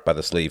 grabbing Hart by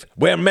the sleeve.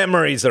 Where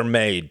memories are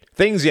made.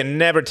 Things you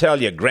never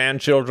tell your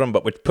grandchildren,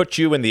 but which put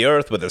you in the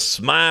earth with a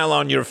smile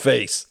on your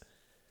face.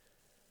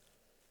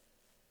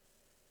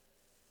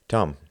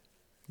 Tom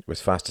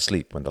was fast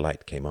asleep when the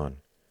light came on.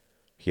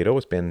 He had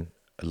always been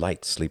a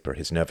light sleeper.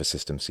 His nervous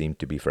system seemed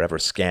to be forever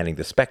scanning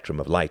the spectrum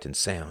of light and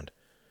sound.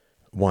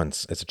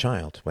 Once, as a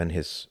child, when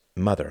his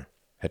mother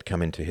had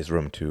come into his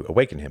room to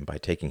awaken him by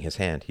taking his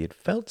hand, he had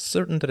felt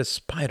certain that a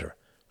spider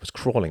was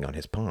crawling on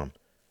his palm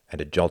and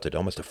had jolted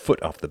almost a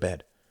foot off the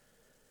bed.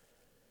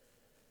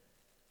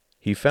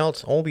 He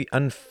felt all the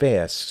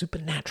unfair,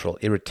 supernatural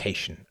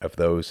irritation of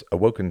those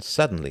awoken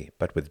suddenly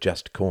but with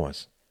just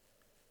cause.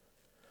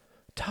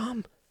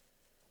 Tom,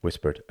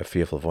 whispered a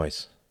fearful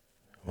voice.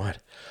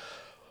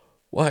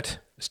 What?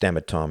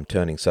 Stammered Tom,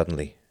 turning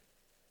suddenly.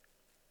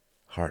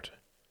 Hart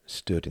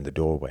stood in the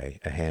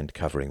doorway, a hand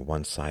covering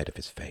one side of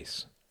his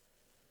face.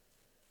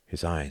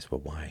 His eyes were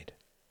wide.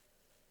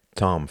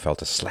 Tom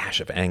felt a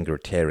slash of anger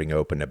tearing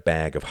open a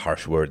bag of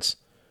harsh words.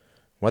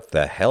 What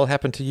the hell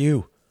happened to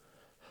you?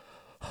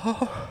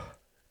 Oh,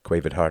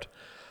 quavered Hart.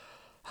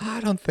 I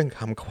don't think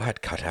I'm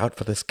quite cut out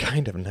for this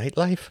kind of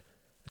nightlife.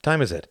 What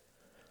time is it?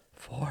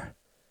 4.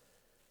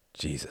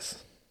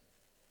 Jesus.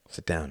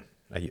 Sit down.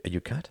 Are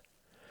you cut?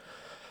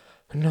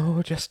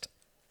 No, just...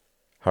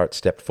 Hart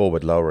stepped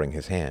forward, lowering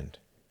his hand.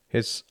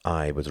 His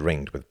eye was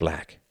ringed with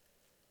black.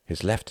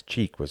 His left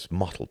cheek was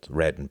mottled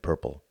red and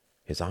purple.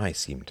 His eye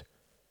seemed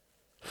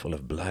full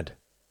of blood.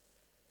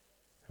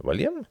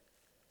 William?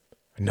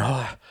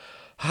 No,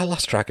 I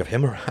lost track of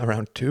him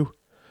around 2.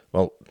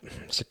 Well,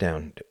 sit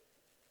down.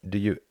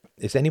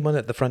 Is anyone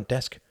at the front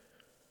desk?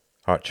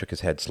 Hart shook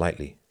his head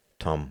slightly.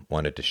 Tom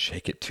wanted to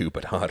shake it too,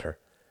 but harder.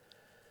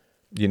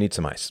 You need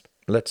some ice.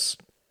 Let's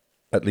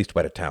at least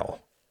wet a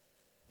towel.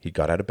 He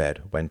got out of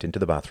bed, went into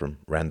the bathroom,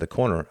 ran the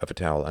corner of a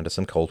towel under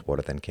some cold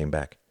water, then came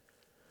back.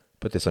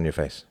 Put this on your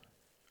face.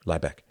 Lie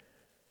back.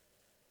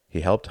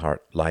 He helped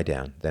Hart lie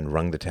down, then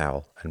wrung the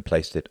towel and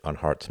placed it on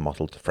Hart's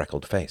mottled,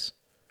 freckled face.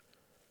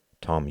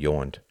 Tom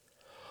yawned.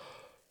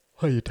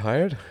 Are you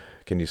tired?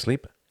 Can you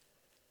sleep?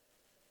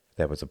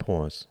 There was a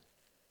pause.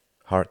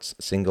 Hart's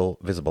single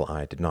visible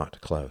eye did not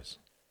close.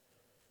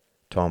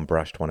 Tom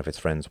brushed one of his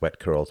friend's wet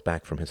curls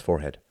back from his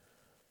forehead,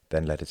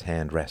 then let his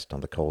hand rest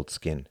on the cold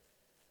skin.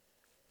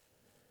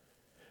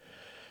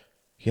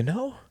 You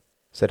know,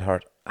 said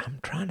Hart, I'm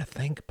trying to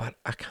think, but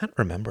I can't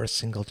remember a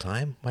single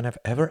time when I've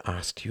ever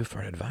asked you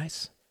for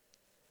advice.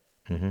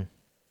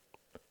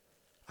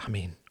 I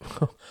mean,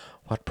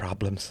 what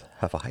problems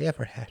have I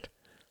ever had,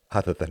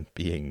 other than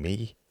being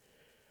me?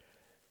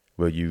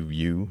 Will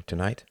you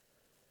tonight?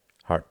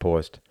 Hart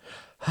paused.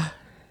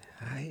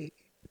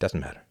 Doesn't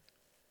matter.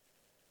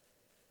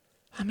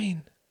 I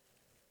mean,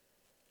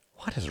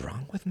 what is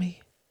wrong with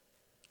me?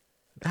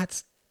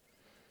 That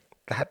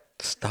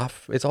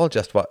stuff is all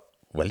just what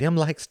William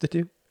likes to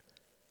do.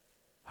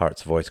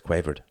 Hart's voice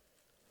quavered.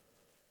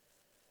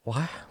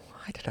 Why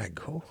did I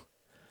go?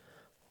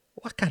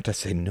 Why can't I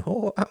say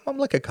no? I'm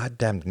like a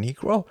goddamned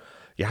Negro.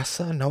 Yes,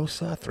 sir, no,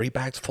 sir, 3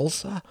 bags full,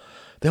 sir.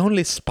 The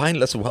only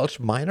spineless Welsh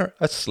miner,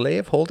 a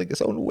slave holding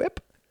his own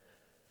whip.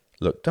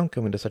 Look, don't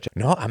go into such a...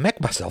 No, I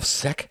make myself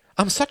sick.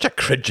 I'm such a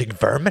cringing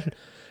vermin.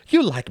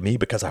 You like me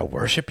because I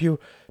worship you,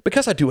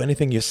 because I do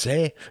anything you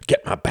say.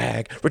 Get my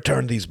bag,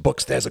 return these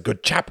books, there's a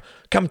good chap.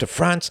 Come to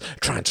France,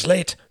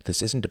 translate.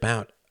 This isn't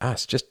about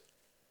us. Just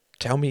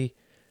tell me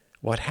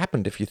what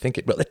happened if you think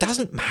it will. It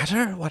doesn't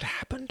matter what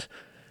happened.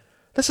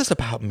 This is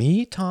about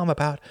me, Tom,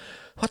 about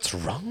what's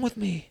wrong with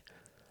me.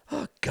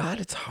 Oh, God,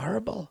 it's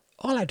horrible.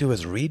 All I do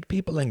is read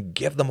people and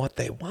give them what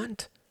they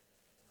want.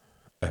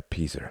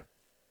 Appeaser,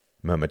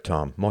 murmured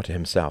Tom, more to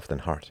himself than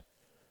Hart.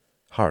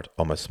 Hart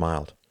almost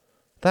smiled.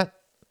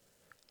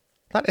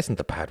 That isn't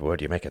the bad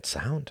word you make it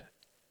sound.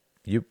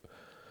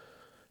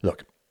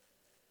 Look,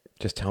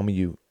 just tell me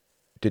you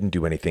didn't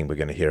do anything we're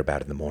going to hear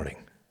about in the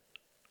morning.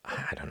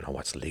 I don't know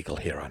what's legal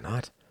here or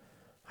not.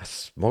 I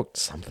smoked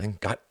something,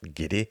 got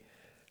giddy.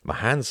 My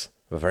hands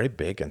were very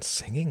big and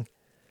singing.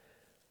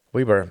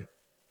 We were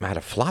at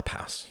a flop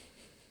house.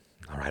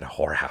 All right, a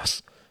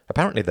whorehouse.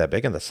 Apparently they're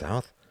big in the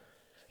South.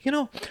 You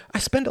know, I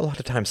spend a lot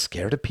of time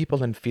scared of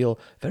people and feel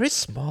very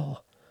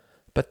small.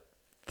 But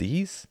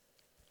these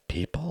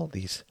people,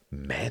 these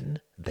men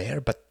there,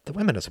 but the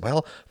women as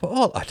well, were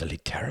all utterly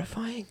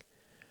terrifying.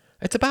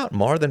 It's about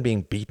more than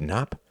being beaten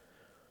up.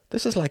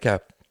 This is like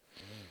a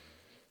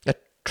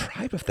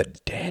tribe of the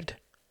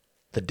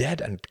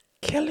dead and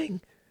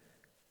killing.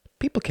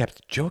 People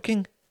kept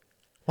joking.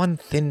 One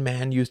thin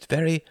man used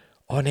very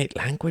ornate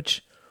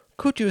language.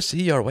 Could you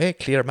see your way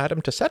clear,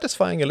 madam, to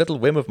satisfying a little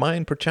whim of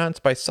mine, perchance,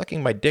 by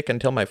sucking my dick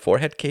until my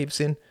forehead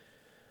caves in?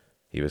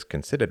 He was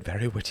considered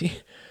very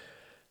witty.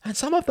 And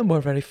some of them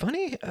were very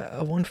funny.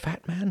 One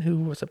fat man who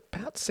was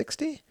about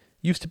 60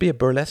 used to be a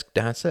burlesque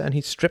dancer, and he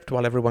stripped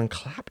while everyone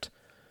clapped.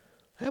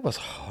 It was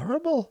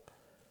horrible.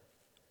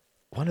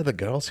 One of the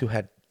girls who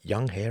had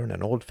young hair and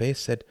an old face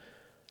said,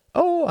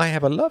 "Oh, I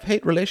have a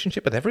love-hate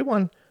relationship with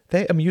everyone.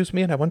 They amuse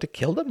me and I want to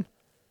kill them."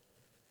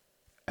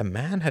 A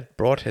man had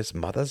brought his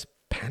mother's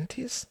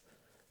panties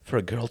for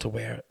a girl to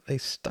wear. They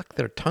stuck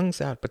their tongues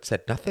out but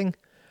said nothing.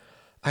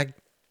 I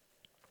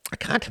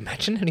can't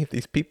imagine any of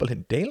these people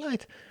in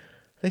daylight.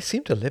 They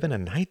seemed to live in a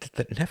night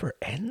that never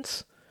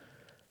ends.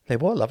 They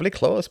wore lovely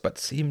clothes but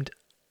seemed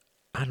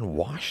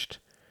unwashed.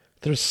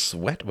 Their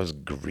sweat was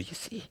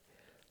greasy.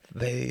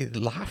 They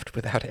laughed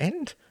without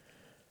end.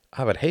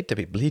 I would hate to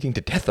be bleeding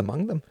to death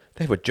among them.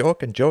 They would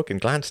joke and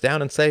glance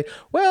down and say,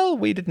 "Well,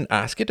 we didn't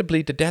ask you to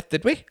bleed to death,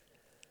 did we?"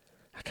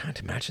 I can't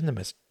imagine them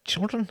as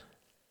children.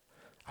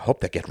 I hope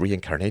they get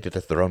reincarnated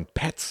as their own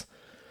pets.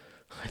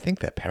 I think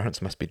their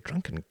parents must be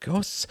drunken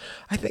ghosts.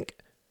 I think...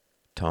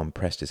 Tom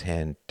pressed his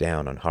hand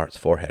down on Hart's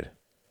forehead.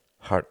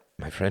 Hart,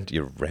 my friend,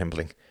 you're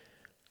rambling.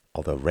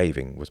 Although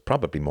raving was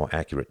probably more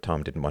accurate,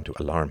 Tom didn't want to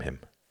alarm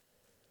him.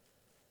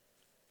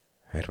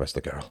 It was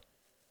the girl,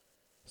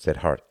 said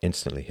Hart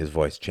instantly, his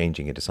voice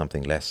changing into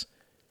something less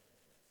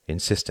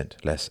insistent,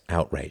 less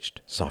outraged,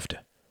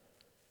 softer,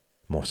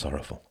 more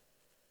sorrowful.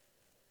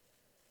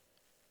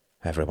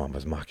 Everyone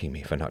was mocking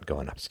me for not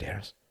going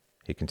upstairs,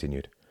 he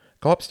continued.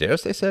 Go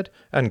upstairs, they said,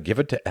 and give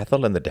it to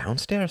Ethel in the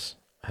downstairs?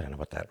 I don't know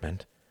what that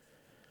meant.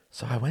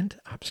 So I went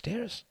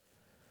upstairs.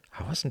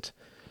 I wasn't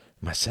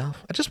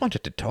myself. I just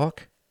wanted to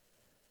talk.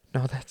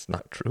 No, that's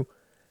not true,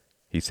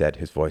 he said,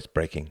 his voice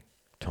breaking.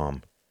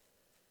 Tom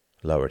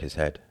lowered his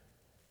head.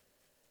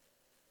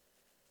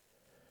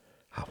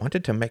 I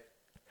wanted to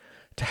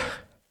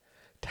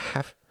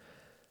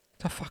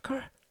fuck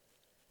her.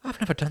 I've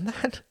never done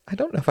that. I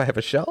don't know if I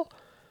ever shall.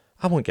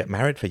 I won't get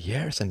married for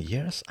years and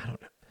years. I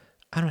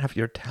don't have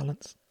your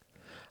talents.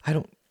 I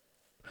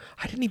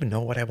didn't even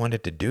know what I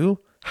wanted to do,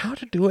 how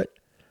to do it.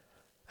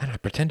 And I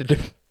pretended to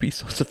be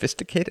so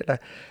sophisticated. I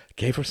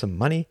gave her some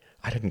money.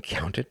 I didn't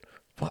count it.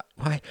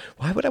 Why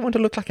would I want to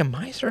look like a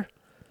miser?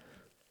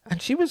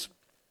 And she was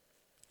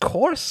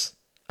course.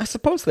 I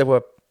suppose they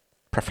were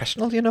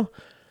professional, you know.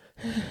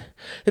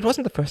 It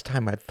wasn't the first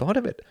time I'd thought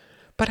of it,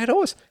 but I'd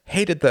always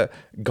hated the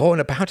going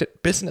about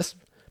it business.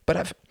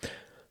 But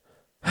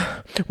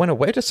when a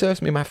waiter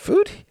serves me my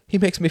food, he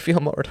makes me feel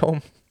more at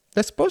home.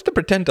 They're supposed to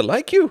pretend to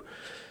like you.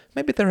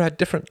 Maybe there are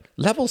different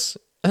levels,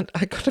 and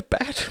I got a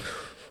bad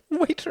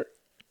waiter.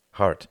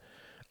 Hart.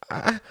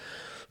 I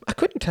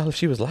couldn't tell if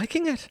she was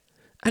liking it,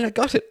 and I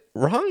got it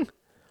wrong.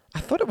 I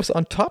thought it was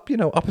on top, you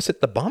know,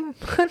 opposite the bum,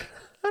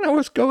 and I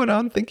was going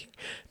on thinking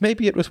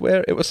maybe it was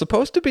where it was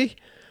supposed to be,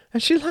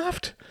 and she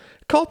laughed,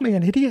 called me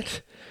an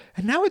idiot,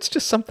 and now it's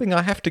just something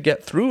I have to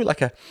get through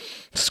like a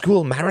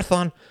school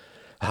marathon.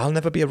 I'll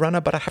never be a runner,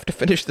 but I have to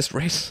finish this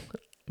race.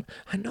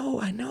 I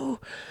know.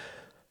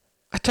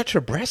 I touch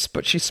her breast,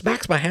 but she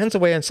smacks my hands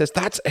away and says,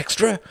 "That's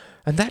extra,"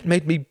 and that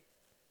made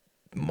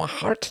my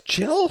heart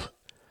chill.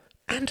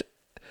 And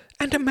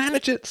to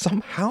manage it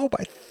somehow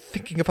by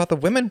thinking of other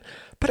women,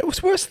 but it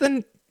was worse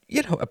than,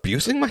 you know,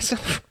 abusing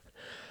myself.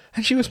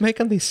 And she was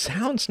making these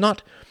sounds,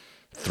 not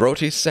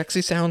throaty,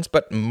 sexy sounds,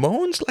 but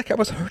moans like I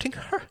was hurting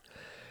her.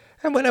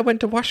 And when I went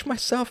to wash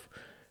myself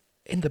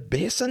in the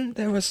basin,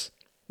 there was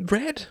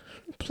red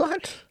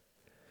blood.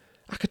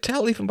 I could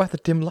tell even by the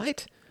dim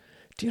light.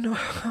 Do you know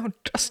how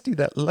dusty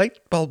that light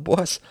bulb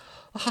was?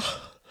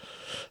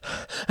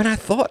 And I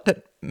thought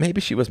that maybe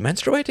she was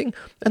menstruating,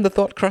 and the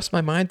thought crossed my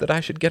mind that I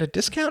should get a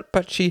discount,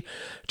 but she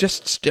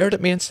just stared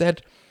at me and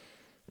said,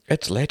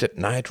 "It's late at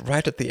night,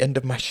 right at the end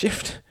of my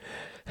shift."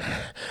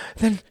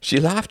 Then she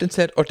laughed and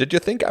said, "Or did you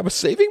think I was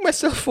saving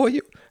myself for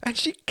you?" And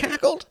she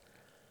cackled.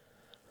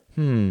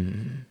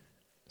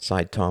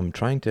 Sighed Tom,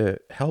 trying to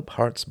help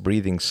Hart's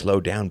breathing slow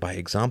down by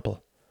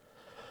example.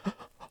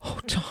 "Oh,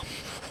 Tom,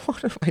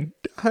 what have I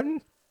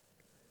done?"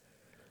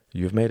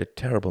 "You've made a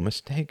terrible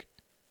mistake,"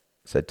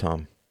 said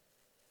Tom.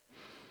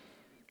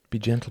 "Be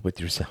gentle with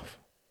yourself.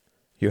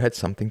 You had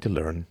something to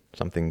learn,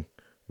 something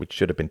which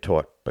should have been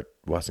taught, but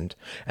wasn't.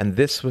 And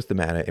this was the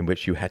manner in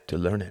which you had to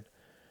learn it.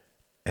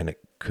 And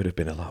it could have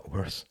been a lot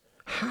worse."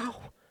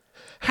 "How?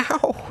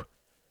 How?"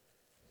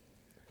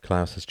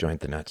 "Klaus has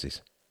joined the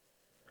Nazis."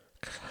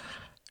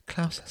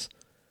 Klaus.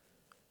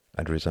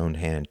 Under his own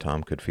hand,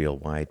 Tom could feel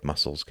wide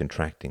muscles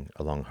contracting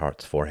along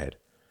Hart's forehead.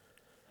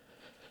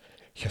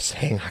 "You're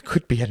saying I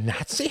could be a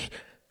Nazi?"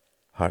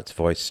 Hart's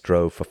voice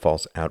strove for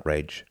false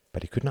outrage,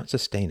 but he could not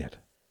sustain it.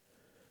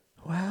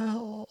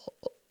 "Well,"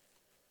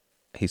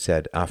 he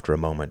said after a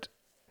moment,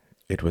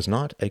 it was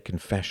not a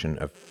confession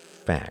of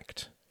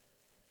fact,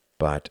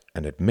 but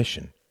an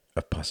admission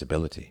of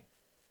possibility.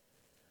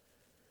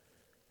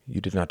 "You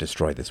did not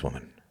destroy this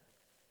woman.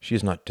 She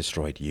has not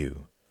destroyed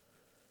you.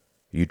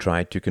 You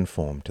tried to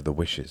conform to the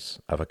wishes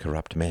of a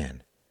corrupt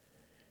man.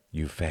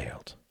 You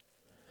failed."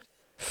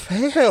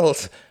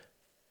 "Failed?"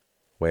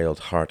 wailed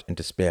Hart in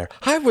despair.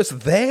 "I was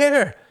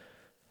there!"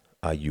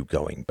 "Are you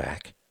going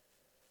back?"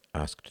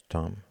 asked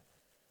Tom.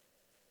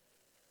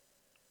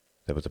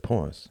 There was a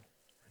pause,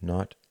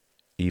 not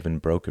even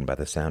broken by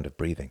the sound of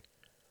breathing.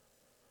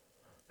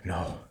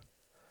 No,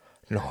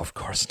 of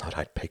course not.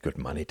 I'd pay good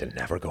money to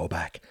never go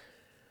back."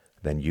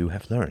 "Then you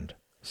have learned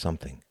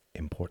something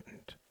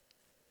important."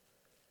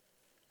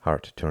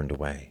 Hart turned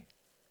away.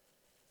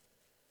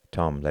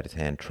 Tom let his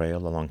hand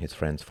trail along his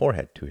friend's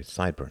forehead to his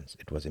sideburns.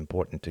 It was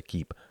important to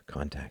keep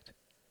contact.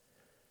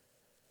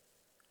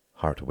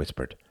 Hart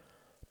whispered,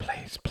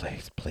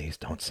 Please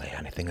don't say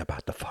anything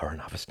about the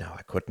Foreign Office now.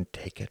 I couldn't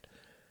take it."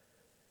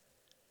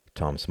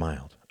 Tom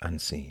smiled,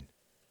 unseen.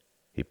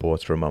 He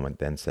paused for a moment,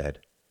 then said,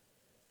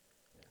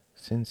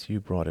 "Since you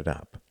brought it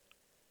up,"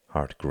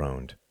 Hart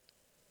groaned.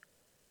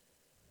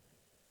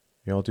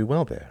 "You'll do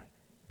well there.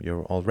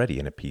 You're already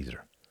an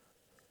appeaser."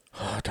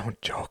 "Oh,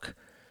 don't joke."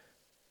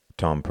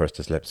 Tom pursed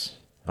his lips.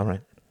 All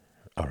right.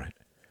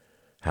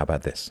 How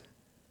about this?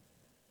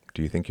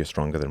 Do you think you're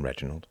stronger than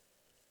Reginald?"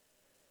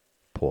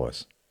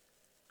 Pause.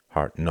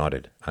 Hart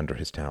nodded under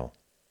his towel.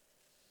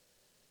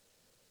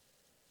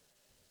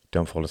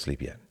 "Don't fall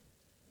asleep yet.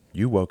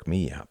 You woke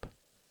me up.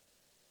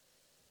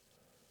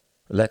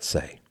 Let's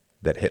say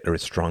that Hitler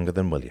is stronger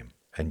than William,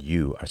 and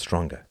you are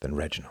stronger than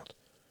Reginald.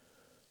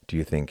 Do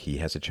you think he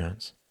has a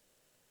chance?"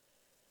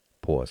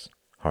 Pause.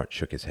 Hart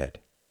shook his head.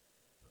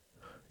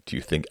 "Do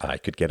you think I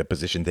could get a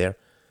position there?"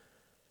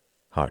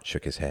 Hart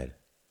shook his head.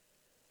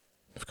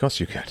 "Of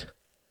course you could.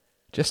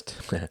 Just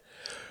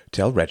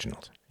tell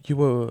Reginald you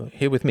were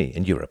here with me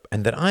in Europe,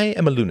 and that I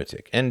am a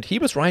lunatic, and he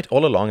was right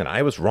all along, and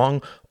I was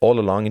wrong all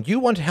along, and you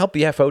want to help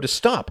the FO to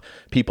stop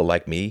people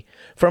like me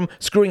from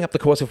screwing up the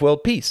course of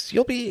world peace.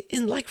 You'll be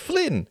in like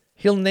Flynn.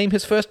 He'll name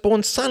his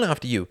firstborn son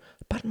after you.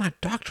 But my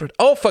doctorate—"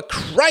 "Oh, for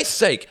Christ's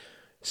sake!"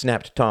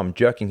 snapped Tom,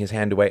 jerking his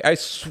hand away. "I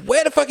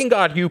swear to fucking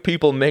God, you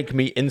people make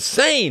me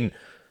insane!"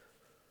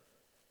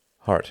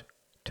 Hart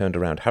turned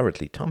around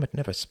hurriedly. Tom had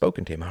never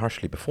spoken to him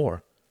harshly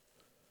before.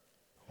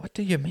 "What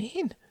do you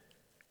mean?"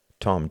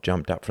 Tom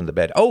jumped up from the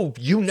bed. "Oh,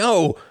 you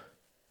know!"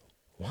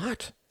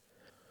 "What?"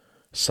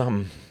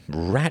 "Some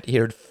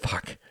rat-eared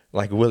fuck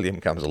like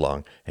William comes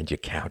along, and you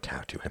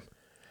kowtow to him.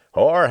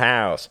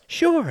 Whorehouse,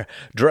 sure.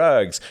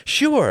 Drugs,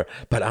 sure.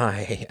 But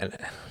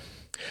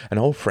An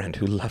old friend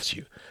who loves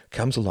you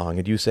comes along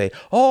and you say,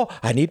 "Oh,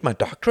 I need my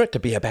doctorate to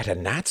be a better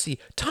Nazi."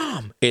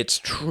 Tom, it's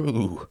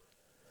true.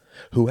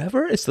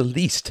 Whoever is the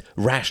least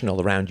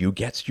rational around you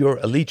gets your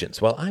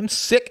allegiance. Well, I'm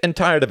sick and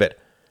tired of it.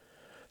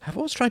 I've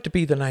always tried to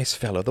be the nice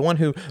fellow, the one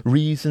who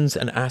reasons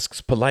and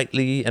asks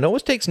politely and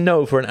always takes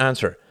no for an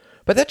answer.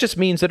 But that just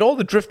means that all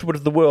the driftwood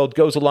of the world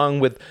goes along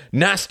with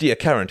nastier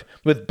current,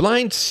 with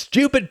blind,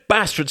 stupid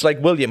bastards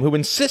like William who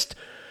insist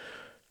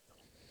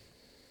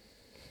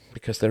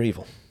because they're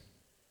evil.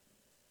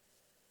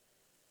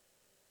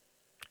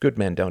 Good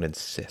men don't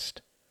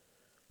insist.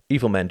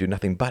 Evil men do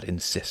nothing but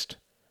insist.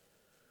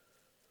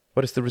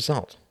 What is the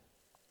result?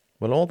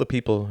 Well, all the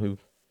people who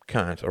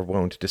can't or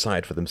won't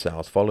decide for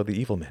themselves follow the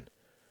evil men.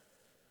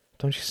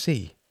 Don't you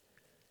see?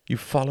 You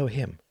follow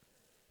him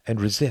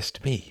and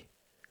resist me.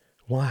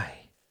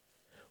 Why?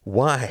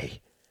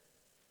 Why?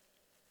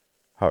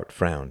 Hart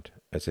frowned,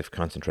 as if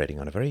concentrating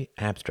on a very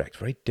abstract,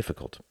 very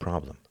difficult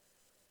problem.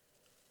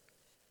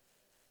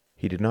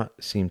 He did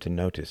not seem to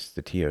notice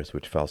the tears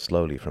which fell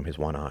slowly from his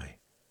one eye,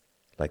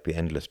 like the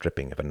endless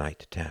dripping of a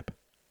night tap.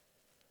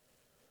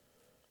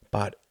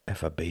 "But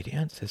if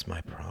obedience is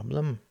my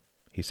problem,"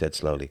 he said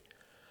slowly,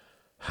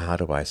 "how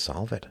do I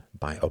solve it?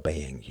 By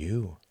obeying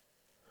you.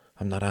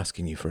 I'm not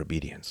asking you for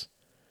obedience.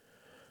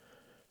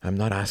 I'm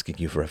not asking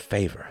you for a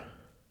favor.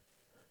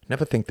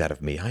 Never think that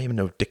of me. I am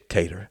no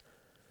dictator.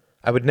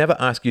 I would never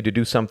ask you to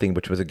do something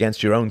which was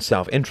against your own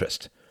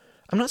self-interest.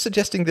 I'm not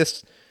suggesting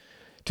this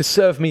to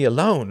serve me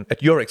alone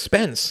at your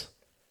expense.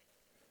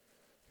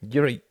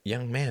 You're a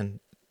young man.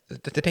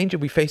 The danger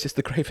we face is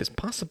the gravest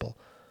possible.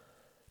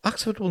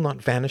 Oxford will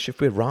not vanish if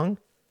we're wrong.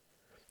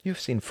 You've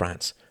seen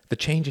France. The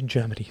change in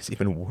Germany is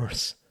even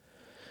worse.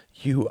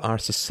 You are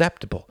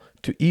susceptible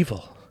to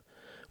evil.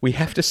 We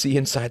have to see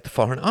inside the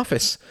Foreign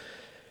Office.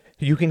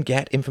 You can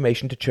get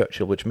information to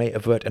Churchill which may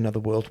avert another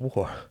world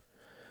war.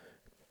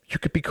 You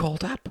could be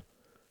called up.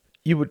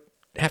 You would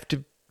have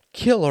to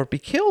kill or be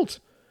killed.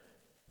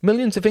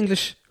 Millions of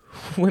English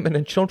women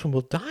and children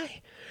will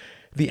die.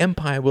 The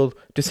empire will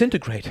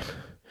disintegrate.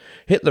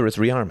 Hitler is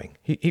rearming.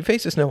 He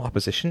faces no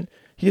opposition.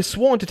 He has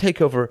sworn to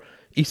take over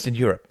Eastern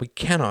Europe. We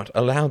cannot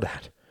allow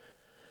that.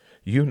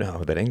 You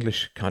know that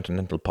English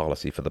continental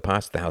policy for the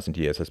past 1,000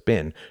 years has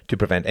been to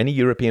prevent any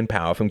European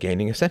power from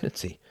gaining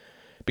ascendancy,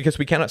 because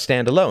we cannot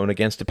stand alone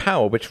against a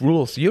power which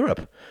rules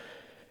Europe.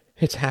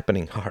 It's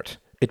happening, Hart.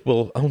 It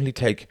will only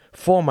take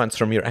 4 months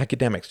from your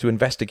academics to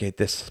investigate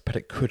this, but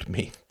it could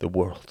mean the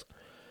world.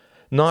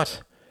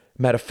 Not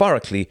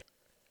metaphorically,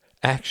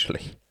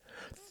 actually.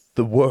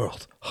 The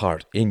world,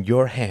 Hart, in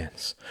your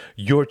hands.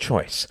 Your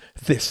choice.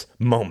 This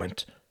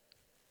moment.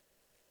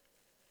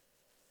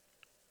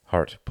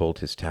 Hart pulled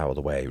his towel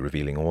away,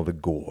 revealing all the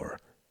gore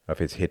of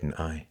his hidden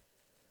eye.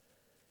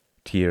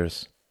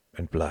 Tears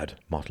and blood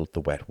mottled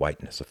the wet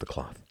whiteness of the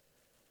cloth.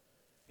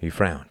 He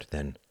frowned,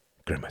 then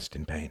grimaced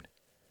in pain.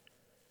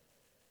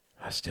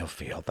 "I still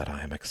feel that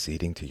I am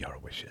acceding to your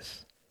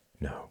wishes."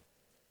 "No,"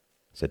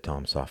 said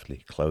Tom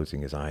softly,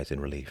 closing his eyes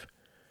in relief.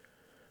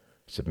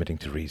 "Submitting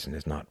to reason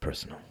is not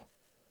personal.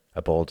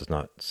 A ball does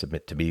not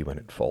submit to me when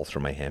it falls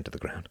from my hand to the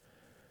ground,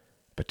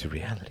 but to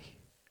reality.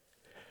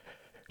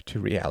 To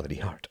reality,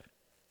 Hart."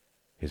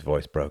 His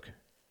voice broke.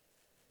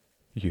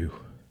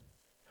 "You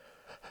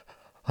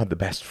are the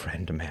best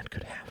friend a man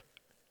could have."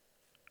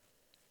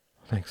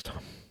 "Thanks,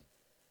 Tom.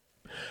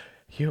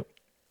 You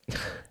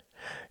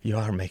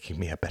are making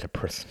me a better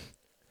person.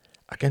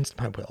 Against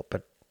my will,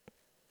 but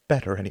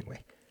better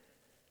anyway."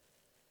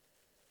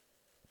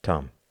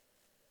 Tom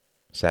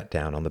sat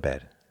down on the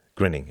bed,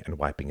 grinning and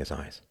wiping his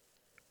eyes.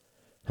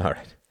 All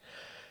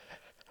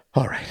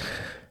right.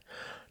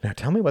 Now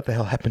tell me what the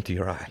hell happened to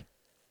your eye."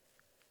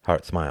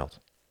 Hart smiled.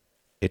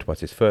 It was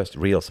his first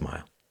real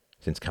smile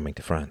since coming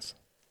to France.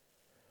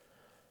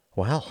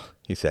 "Well,"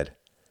 he said,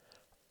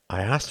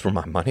 "I asked for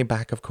my money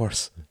back, of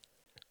course."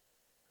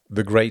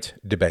 The Great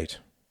Debate.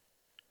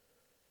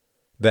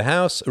 The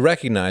House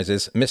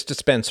recognizes Mr.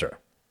 Spencer.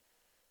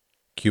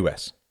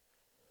 QS.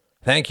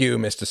 Thank you,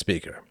 Mr.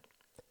 Speaker.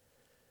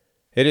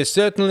 It is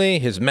certainly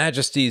His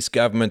Majesty's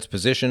government's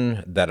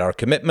position that our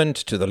commitment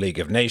to the League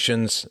of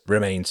Nations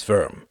remains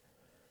firm.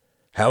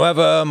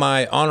 However,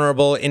 my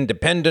honourable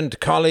independent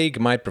colleague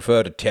might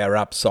prefer to tear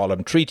up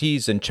solemn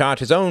treaties and chart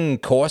his own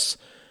course,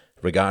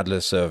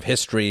 regardless of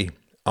history,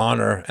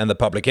 honour, and the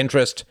public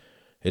interest.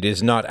 It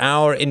is not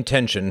our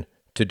intention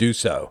to do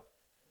so.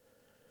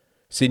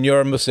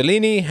 Signor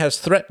Mussolini has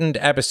threatened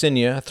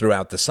Abyssinia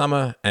throughout the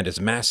summer and is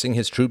massing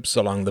his troops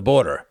along the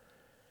border.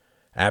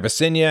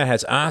 Abyssinia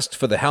has asked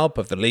for the help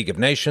of the League of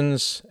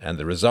Nations, and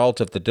the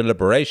result of the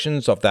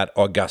deliberations of that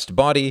august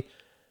body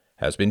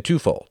has been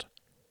twofold.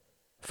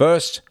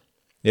 First,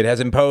 it has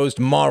imposed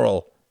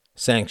moral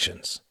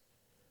sanctions.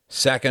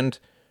 Second,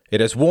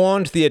 it has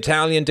warned the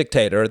Italian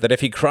dictator that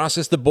if he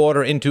crosses the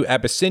border into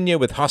Abyssinia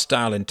with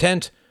hostile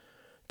intent,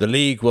 the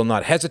League will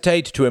not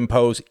hesitate to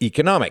impose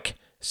economic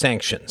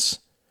sanctions.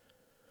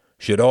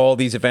 Should all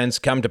these events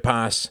come to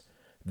pass,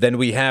 then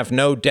we have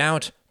no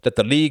doubt that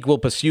the League will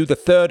pursue the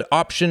third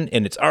option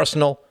in its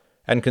arsenal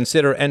and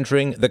consider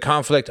entering the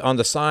conflict on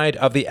the side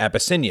of the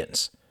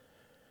Abyssinians.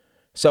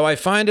 So I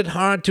find it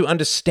hard to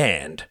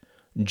understand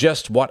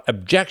just what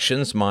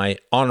objections my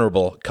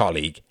honourable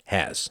colleague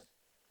has.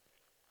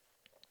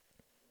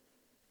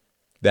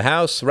 The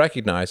House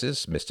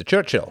recognizes Mr.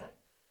 Churchill.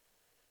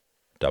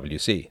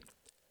 W.C.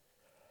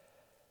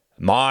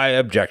 My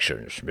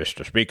objections,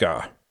 Mr.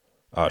 Speaker,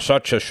 are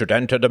such as should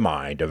enter the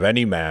mind of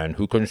any man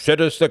who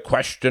considers the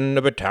question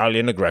of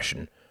Italian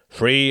aggression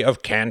free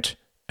of cant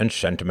and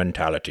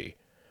sentimentality.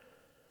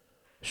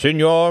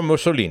 Signor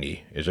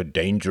Mussolini is a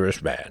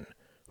dangerous man,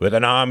 with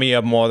an army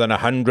of more than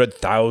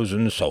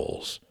 100,000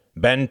 souls,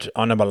 bent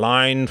on a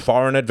malign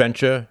foreign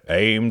adventure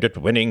aimed at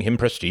winning him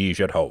prestige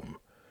at home.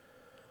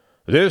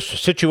 This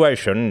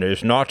situation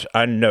is not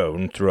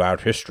unknown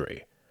throughout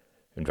history.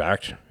 In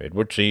fact, it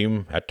would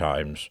seem, at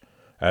times,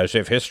 as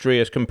if history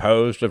is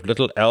composed of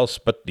little else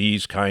but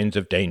these kinds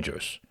of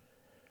dangers.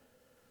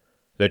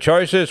 The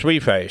choices we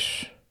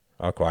face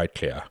are quite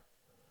clear.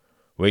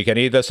 We can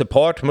either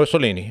support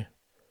Mussolini,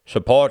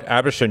 support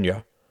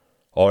Abyssinia,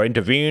 or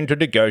intervene to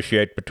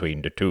negotiate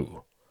between the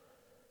two.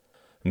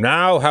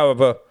 Now,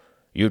 however,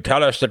 you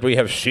tell us that we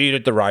have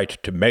ceded the right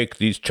to make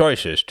these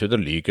choices to the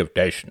League of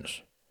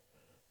Nations.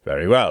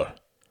 Very well.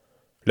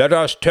 Let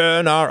us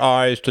turn our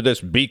eyes to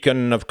this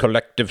beacon of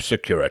collective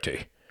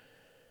security.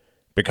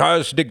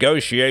 Because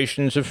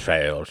negotiations have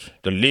failed,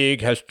 the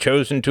League has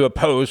chosen to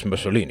oppose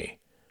Mussolini.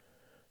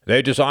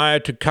 They desire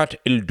to cut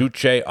Il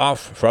Duce off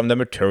from the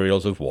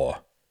materials of war.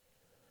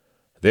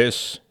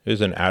 This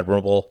is an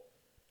admirable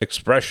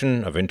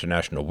expression of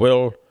international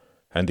will,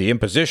 and the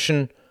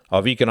imposition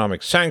of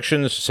economic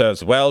sanctions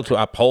serves well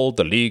to uphold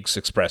the League's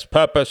express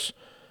purpose,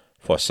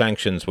 for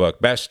sanctions work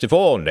best if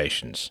all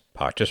nations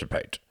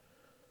participate.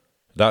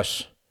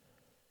 Thus,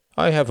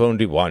 I have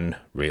only one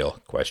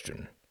real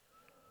question.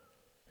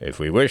 If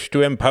we wish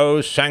to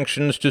impose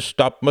sanctions to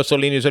stop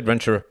Mussolini's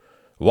adventure,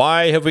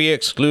 why have we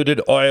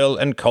excluded oil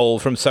and coal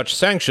from such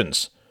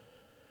sanctions?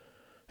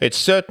 It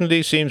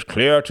certainly seems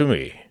clear to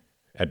me,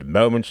 and a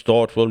moment's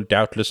thought will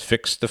doubtless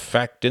fix the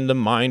fact in the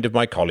mind of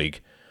my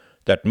colleague,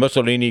 that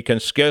Mussolini can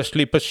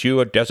scarcely pursue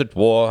a desert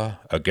war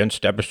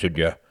against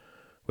Abyssinia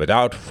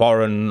without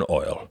foreign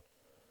oil.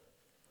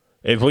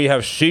 If we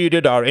have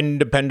ceded our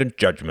independent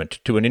judgment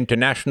to an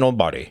international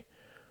body,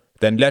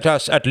 then let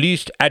us at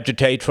least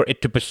agitate for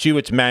it to pursue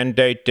its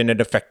mandate in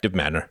an effective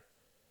manner.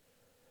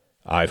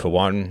 I, for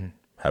one,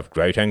 have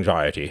great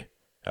anxiety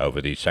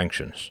over these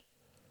sanctions.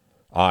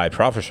 I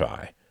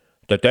prophesy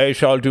that they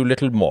shall do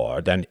little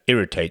more than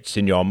irritate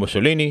Signor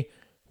Mussolini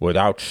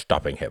without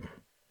stopping him.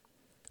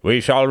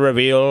 We shall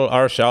reveal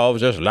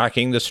ourselves as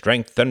lacking the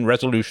strength and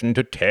resolution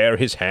to tear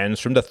his hands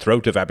from the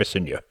throat of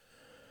Abyssinia.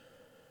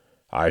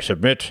 I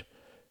submit,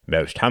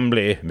 most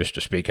humbly,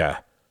 Mr. Speaker,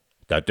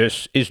 that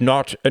this is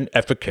not an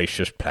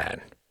efficacious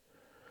plan.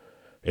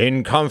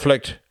 In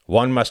conflict,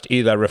 one must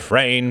either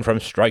refrain from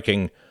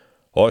striking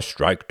or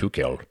strike to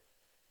kill.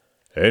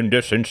 In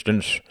this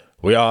instance,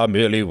 we are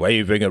merely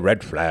waving a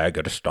red flag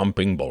at a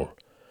stomping bull,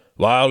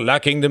 while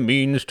lacking the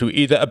means to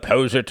either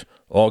oppose it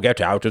or get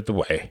out of the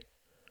way.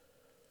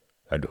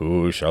 And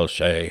who shall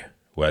say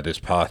where this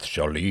path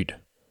shall lead?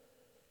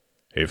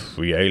 If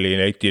we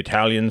alienate the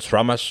Italians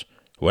from us,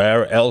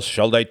 where else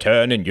shall they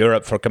turn in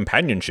Europe for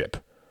companionship?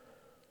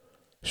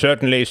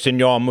 Certainly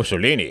Signor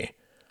Mussolini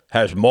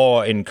has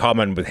more in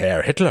common with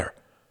Herr Hitler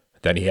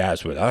than he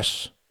has with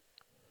us.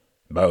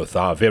 Both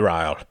are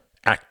virile,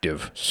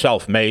 active,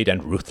 self-made,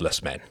 and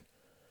ruthless men.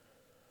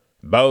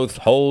 Both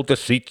hold the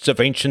seats of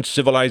ancient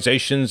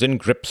civilizations in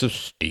grips of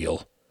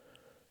steel.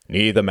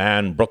 Neither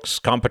man brooks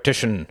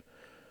competition.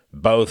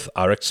 Both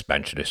are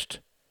expansionist,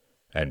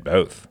 and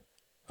both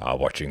are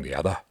watching the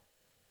other.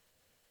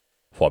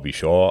 For be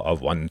sure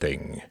of one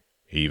thing,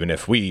 even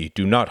if we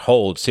do not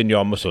hold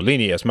Signor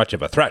Mussolini as much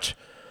of a threat,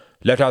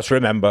 let us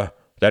remember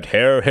that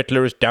Herr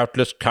Hitler is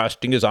doubtless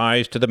casting his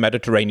eyes to the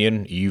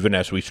Mediterranean even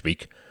as we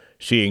speak,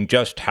 seeing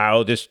just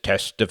how this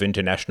test of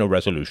international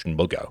resolution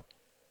will go.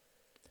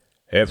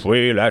 If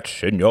we let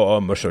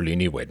Signor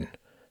Mussolini win,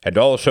 and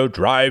also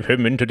drive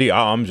him into the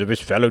arms of his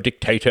fellow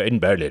dictator in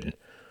Berlin,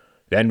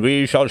 then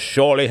we shall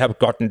surely have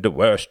gotten the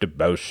worst of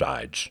both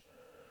sides.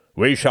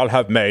 We shall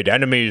have made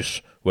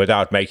enemies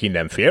without making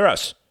them fear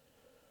us,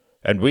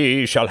 and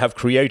we shall have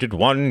created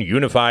one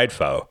unified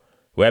foe,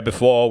 where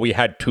before we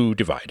had two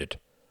divided.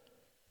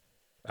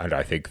 And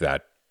I think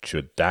that,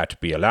 should that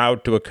be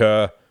allowed to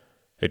occur,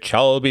 it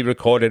shall be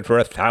recorded for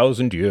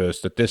 1,000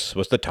 years that this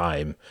was the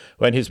time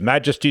when His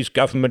Majesty's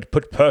government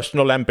put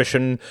personal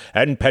ambition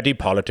and petty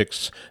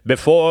politics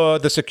before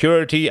the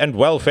security and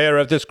welfare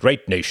of this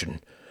great nation,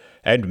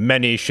 and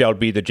many shall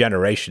be the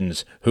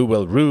generations who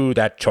will rue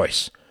that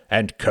choice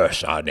and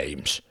curse our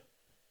names.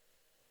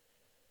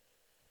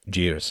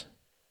 Jeers.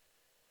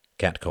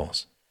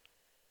 Catcalls.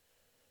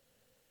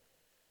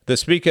 The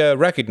Speaker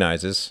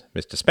recognizes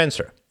Mr.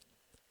 Spencer.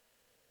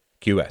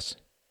 QS.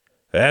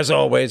 As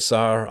always,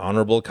 our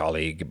honourable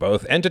colleague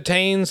both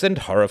entertains and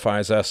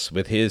horrifies us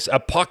with his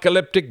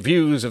apocalyptic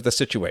views of the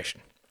situation.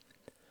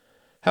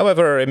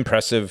 However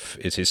impressive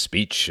is his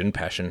speech and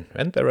passion,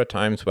 and there are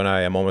times when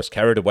I am almost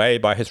carried away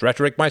by his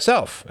rhetoric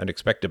myself, and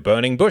expect a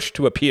burning bush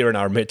to appear in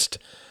our midst,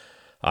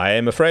 I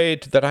am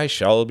afraid that I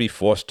shall be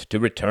forced to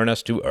return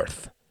us to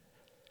earth.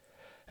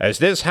 As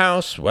this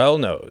House well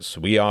knows,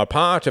 we are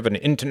part of an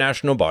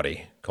international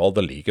body called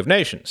the League of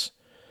Nations,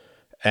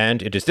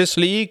 and it is this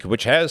league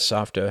which has,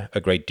 after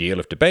a great deal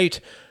of debate,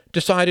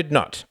 decided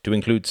not to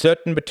include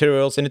certain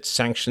materials in its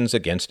sanctions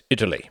against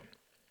Italy.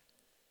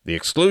 The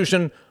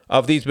exclusion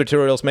of these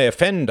materials may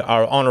offend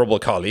our honourable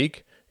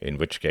colleague, in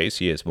which case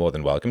he is more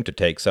than welcome to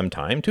take some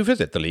time to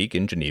visit the League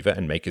in Geneva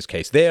and make his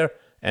case there,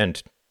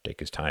 and take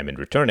his time in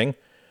returning.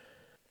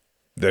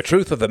 The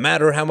truth of the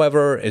matter,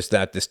 however, is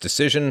that this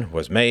decision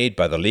was made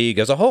by the League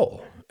as a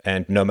whole,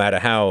 and no matter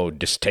how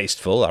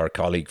distasteful our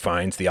colleague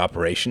finds the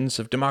operations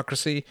of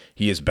democracy,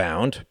 he is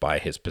bound, by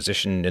his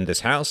position in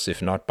this House,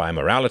 if not by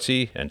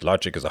morality and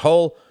logic as a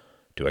whole,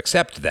 to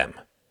accept them.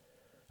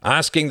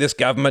 Asking this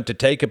government to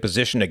take a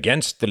position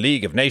against the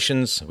League of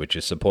Nations, which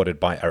is supported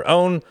by our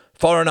own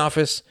Foreign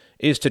Office,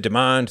 is to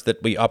demand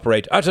that we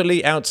operate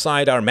utterly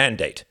outside our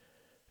mandate,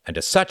 and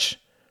as such,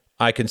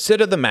 I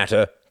consider the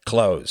matter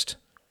closed.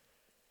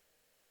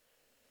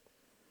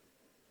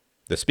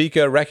 The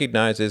Speaker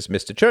recognizes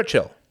Mr.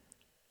 Churchill.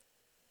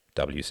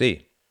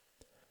 W.C.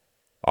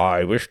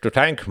 I wish to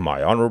thank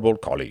my honourable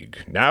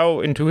colleague, now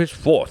into his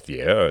 4th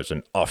year as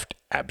an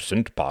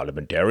oft-absent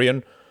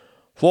parliamentarian,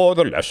 for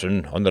the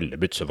lesson on the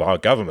limits of our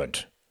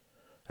government.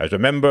 As a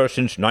member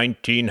since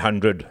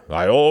 1900,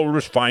 I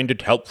always find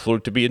it helpful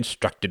to be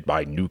instructed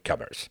by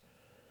newcomers.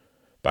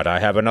 But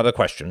I have another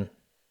question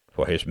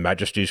for His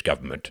Majesty's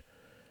government.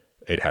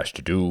 It has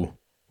to do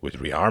with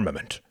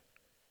rearmament.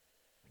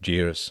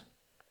 Jeers.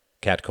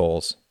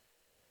 Catcalls.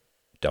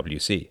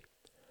 W.C.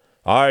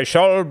 I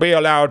shall be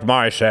allowed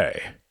my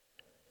say.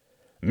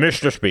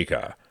 Mr.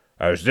 Speaker,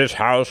 as this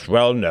House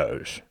well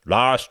knows,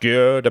 last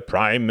year the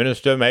Prime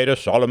Minister made a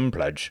solemn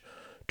pledge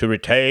to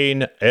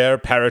retain air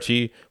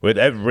parity with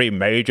every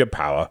major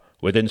power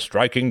within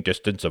striking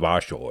distance of our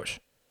shores.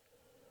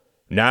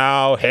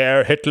 Now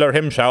Herr Hitler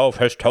himself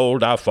has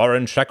told our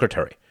Foreign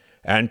Secretary,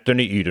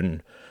 Anthony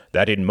Eden,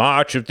 that in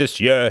March of this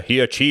year he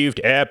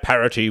achieved air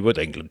parity with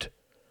England.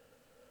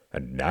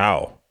 And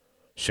now,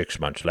 6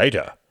 months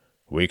later,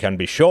 we can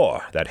be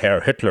sure that Herr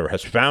Hitler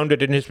has found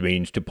it in his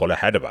means to pull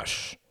ahead of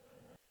us.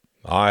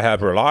 I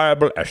have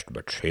reliable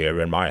estimates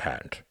here in my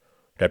hand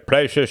that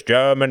places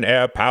German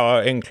air power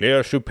in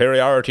clear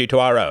superiority to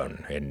our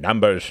own in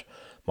numbers,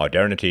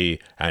 modernity,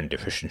 and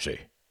efficiency.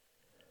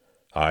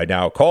 I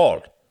now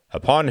call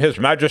upon His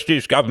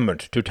Majesty's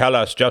government to tell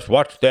us just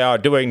what they are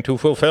doing to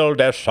fulfill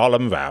their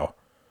solemn vow.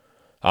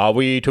 Are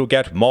we to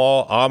get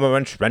more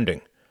armament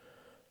spending?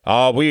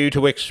 Are we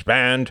to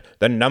expand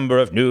the number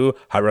of new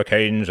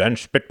Hurricanes and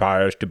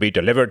Spitfires to be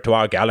delivered to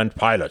our gallant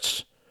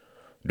pilots?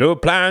 Do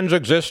plans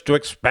exist to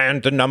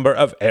expand the number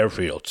of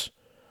airfields?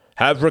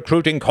 Have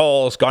recruiting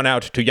calls gone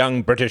out to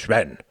young British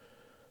men?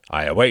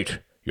 I await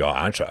your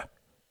answer.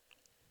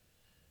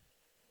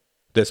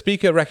 The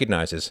Speaker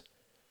recognizes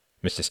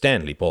Mr.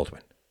 Stanley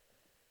Baldwin.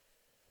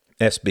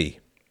 S.B.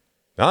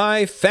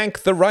 I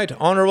thank the Right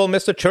Honourable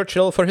Mr.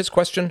 Churchill for his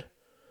question.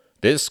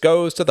 This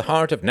goes to the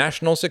heart of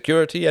national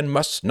security and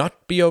must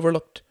not be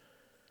overlooked.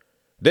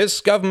 This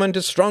government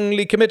is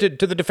strongly committed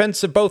to the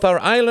defence of both our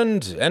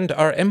island and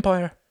our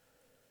empire.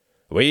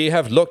 We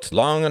have looked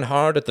long and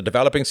hard at the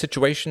developing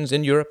situations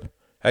in Europe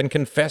and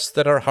confess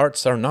that our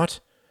hearts are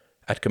not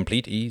at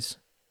complete ease.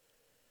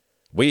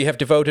 We have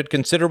devoted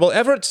considerable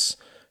efforts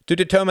to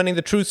determining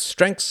the true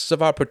strengths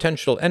of our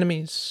potential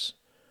enemies.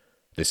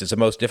 This is a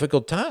most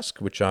difficult task,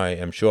 which I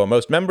am sure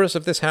most members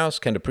of this House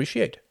can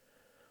appreciate.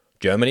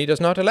 Germany does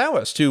not allow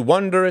us to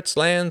wander its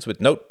lands with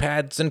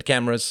notepads and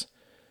cameras.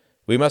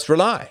 We must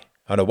rely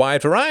on a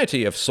wide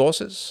variety of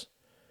sources.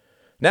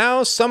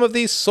 Now, some of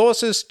these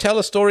sources tell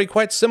a story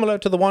quite similar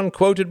to the one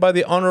quoted by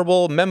the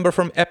honourable member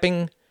from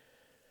Epping.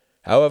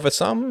 However,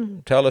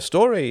 some tell a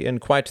story in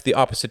quite the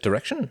opposite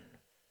direction.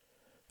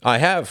 I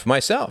have,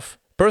 myself,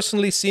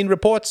 personally seen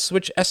reports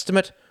which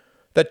estimate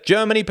that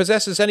Germany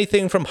possesses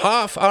anything from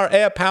half our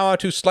air power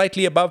to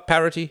slightly above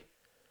parity.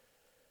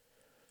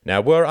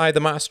 Now, were I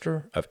the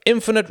master of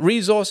infinite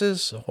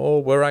resources,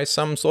 or were I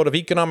some sort of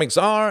economic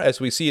czar, as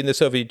we see in the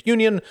Soviet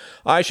Union,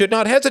 I should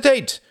not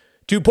hesitate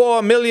to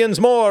pour millions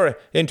more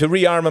into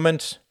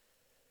rearmament.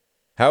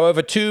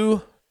 However,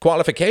 2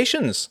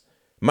 qualifications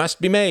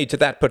must be made to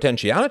that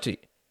potentiality.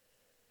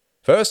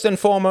 First and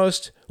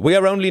foremost, we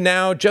are only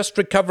now just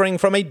recovering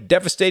from a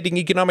devastating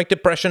economic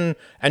depression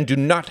and do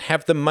not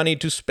have the money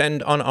to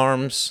spend on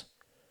arms.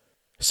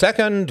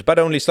 Second, but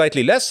only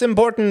slightly less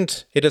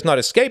important, it has not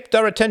escaped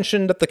our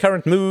attention that the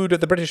current mood of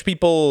the British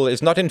people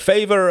is not in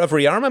favour of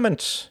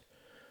rearmament.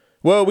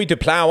 Were we to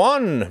plough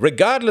on,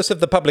 regardless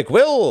of the public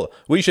will,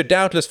 we should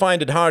doubtless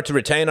find it hard to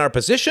retain our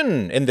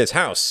position in this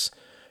House,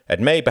 and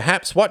may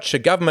perhaps watch a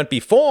government be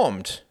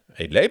formed,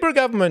 a Labour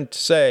government,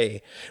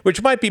 say,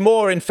 which might be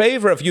more in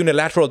favour of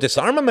unilateral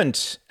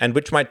disarmament, and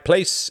which might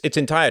place its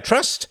entire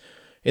trust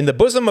in the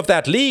bosom of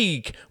that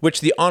league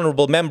which the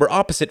honourable member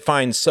opposite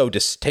finds so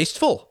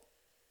distasteful.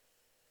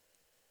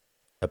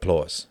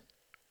 Applause.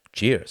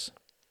 Cheers.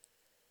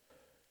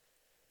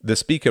 The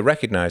speaker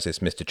recognises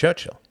Mr.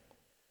 Churchill.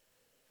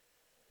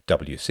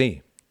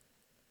 W.C.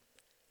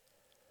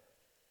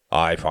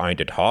 I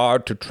find it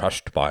hard to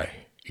trust my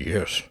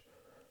ears.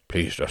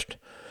 Please just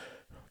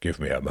give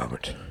me a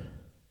moment.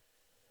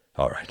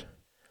 All right.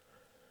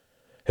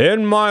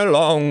 In my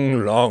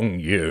long, long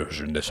years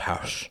in this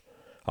house,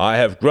 I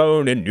have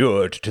grown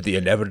inured to the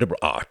inevitable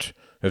art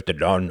of the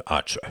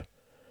non-answer.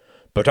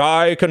 But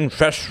I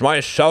confess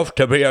myself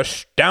to be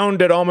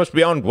astounded almost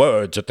beyond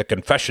words at the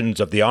confessions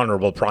of the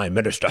Honourable Prime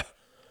Minister.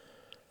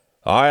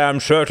 I am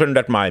certain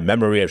that my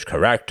memory is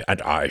correct,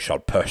 and I shall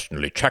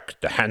personally check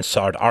the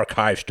Hansard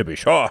archives to be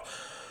sure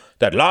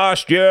that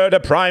last year the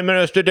Prime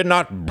Minister did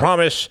not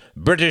promise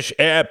British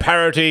air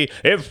parity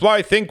if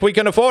I think we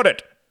can afford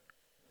it.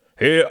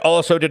 He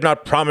also did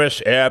not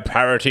promise air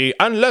parity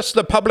unless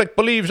the public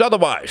believes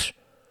otherwise.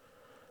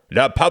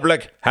 The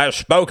public has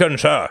spoken,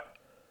 sir,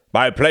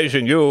 by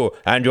placing you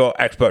and your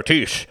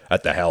expertise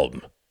at the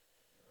helm.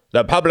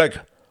 The public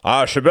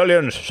are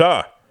civilians,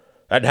 sir,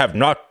 and have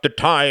not the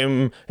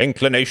time,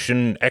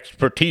 inclination,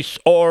 expertise,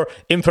 or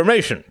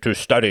information to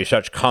study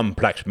such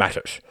complex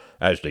matters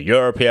as the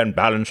European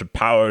balance of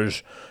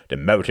powers, the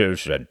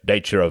motives and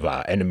nature of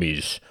our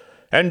enemies,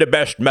 and the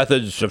best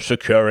methods of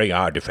securing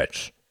our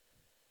defense.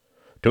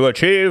 To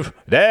achieve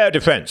their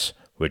defense,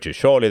 which is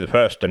surely the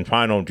first and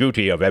final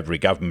duty of every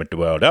government the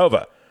world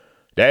over,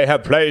 they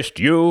have placed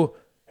you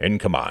in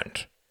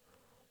command.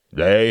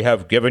 They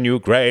have given you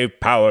grave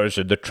powers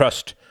in the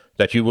trust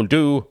that you will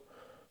do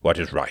what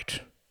is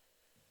right.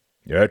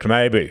 It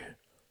may be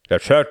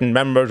that certain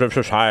members of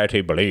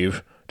society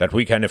believe that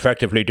we can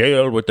effectively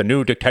deal with the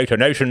new dictator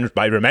nations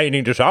by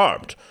remaining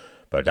disarmed,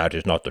 but that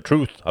is not the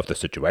truth of the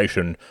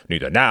situation,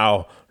 neither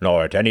now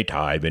nor at any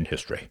time in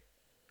history.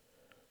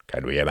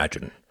 Can we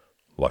imagine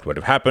what would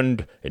have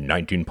happened in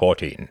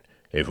 1914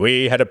 if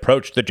we had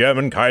approached the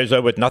German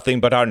Kaiser with nothing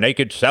but our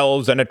naked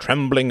selves and a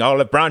trembling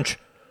olive branch?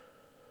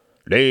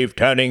 Leave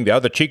turning the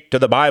other cheek to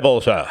the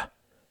Bible, sir.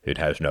 It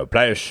has no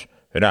place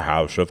in a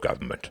house of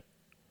government.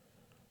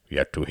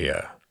 Yet to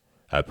hear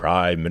a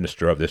Prime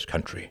Minister of this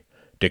country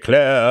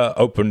declare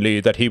openly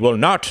that he will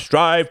not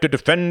strive to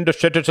defend the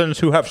citizens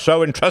who have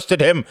so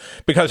entrusted him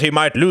because he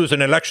might lose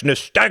an election is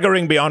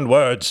staggering beyond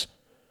words.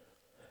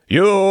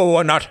 You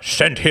were not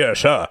sent here,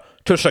 sir,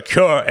 to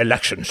secure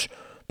elections,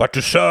 but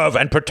to serve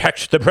and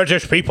protect the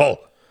British people.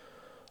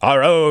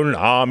 Our own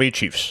army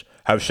chiefs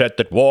have said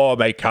that war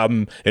may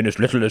come in as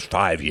little as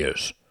 5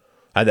 years,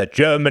 and that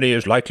Germany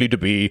is likely to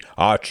be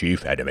our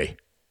chief enemy.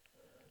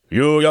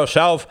 You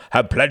yourself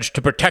have pledged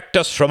to protect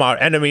us from our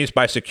enemies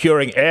by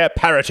securing air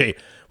parity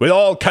with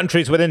all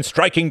countries within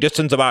striking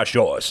distance of our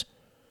shores.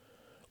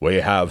 We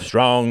have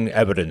strong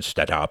evidence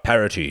that our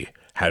parity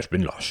has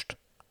been lost.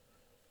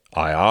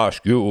 I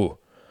ask you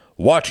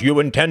what you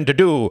intend to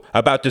do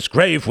about this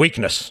grave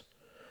weakness,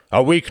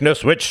 a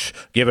weakness which,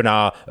 given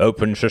our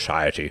open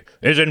society,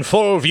 is in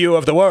full view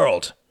of the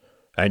world,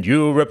 and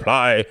you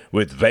reply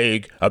with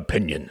vague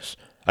opinions,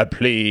 a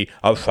plea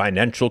of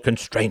financial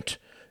constraint,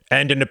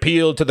 and an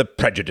appeal to the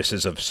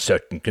prejudices of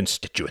certain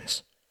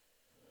constituents.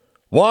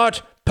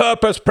 What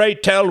purpose, pray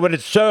tell, would it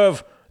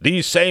serve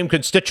these same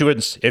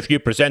constituents if you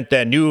present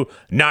their new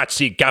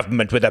Nazi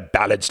government with a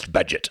balanced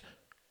budget?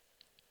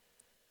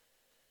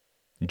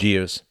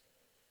 Jeers,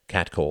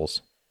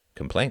 catcalls,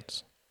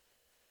 complaints.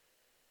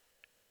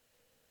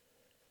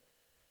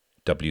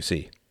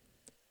 W.C.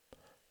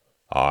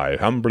 I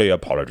humbly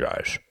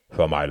apologize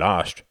for my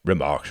last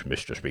remarks,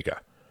 Mr.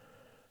 Speaker.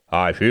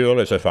 I feel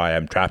as if I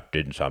am trapped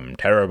in some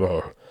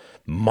terrible,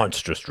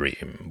 monstrous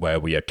dream where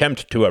we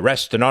attempt to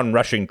arrest an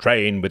onrushing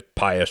train with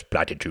pious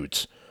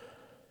platitudes.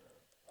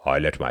 I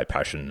let my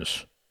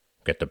passions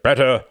get the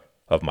better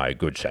of my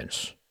good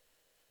sense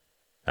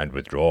and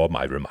withdraw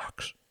my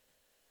remarks.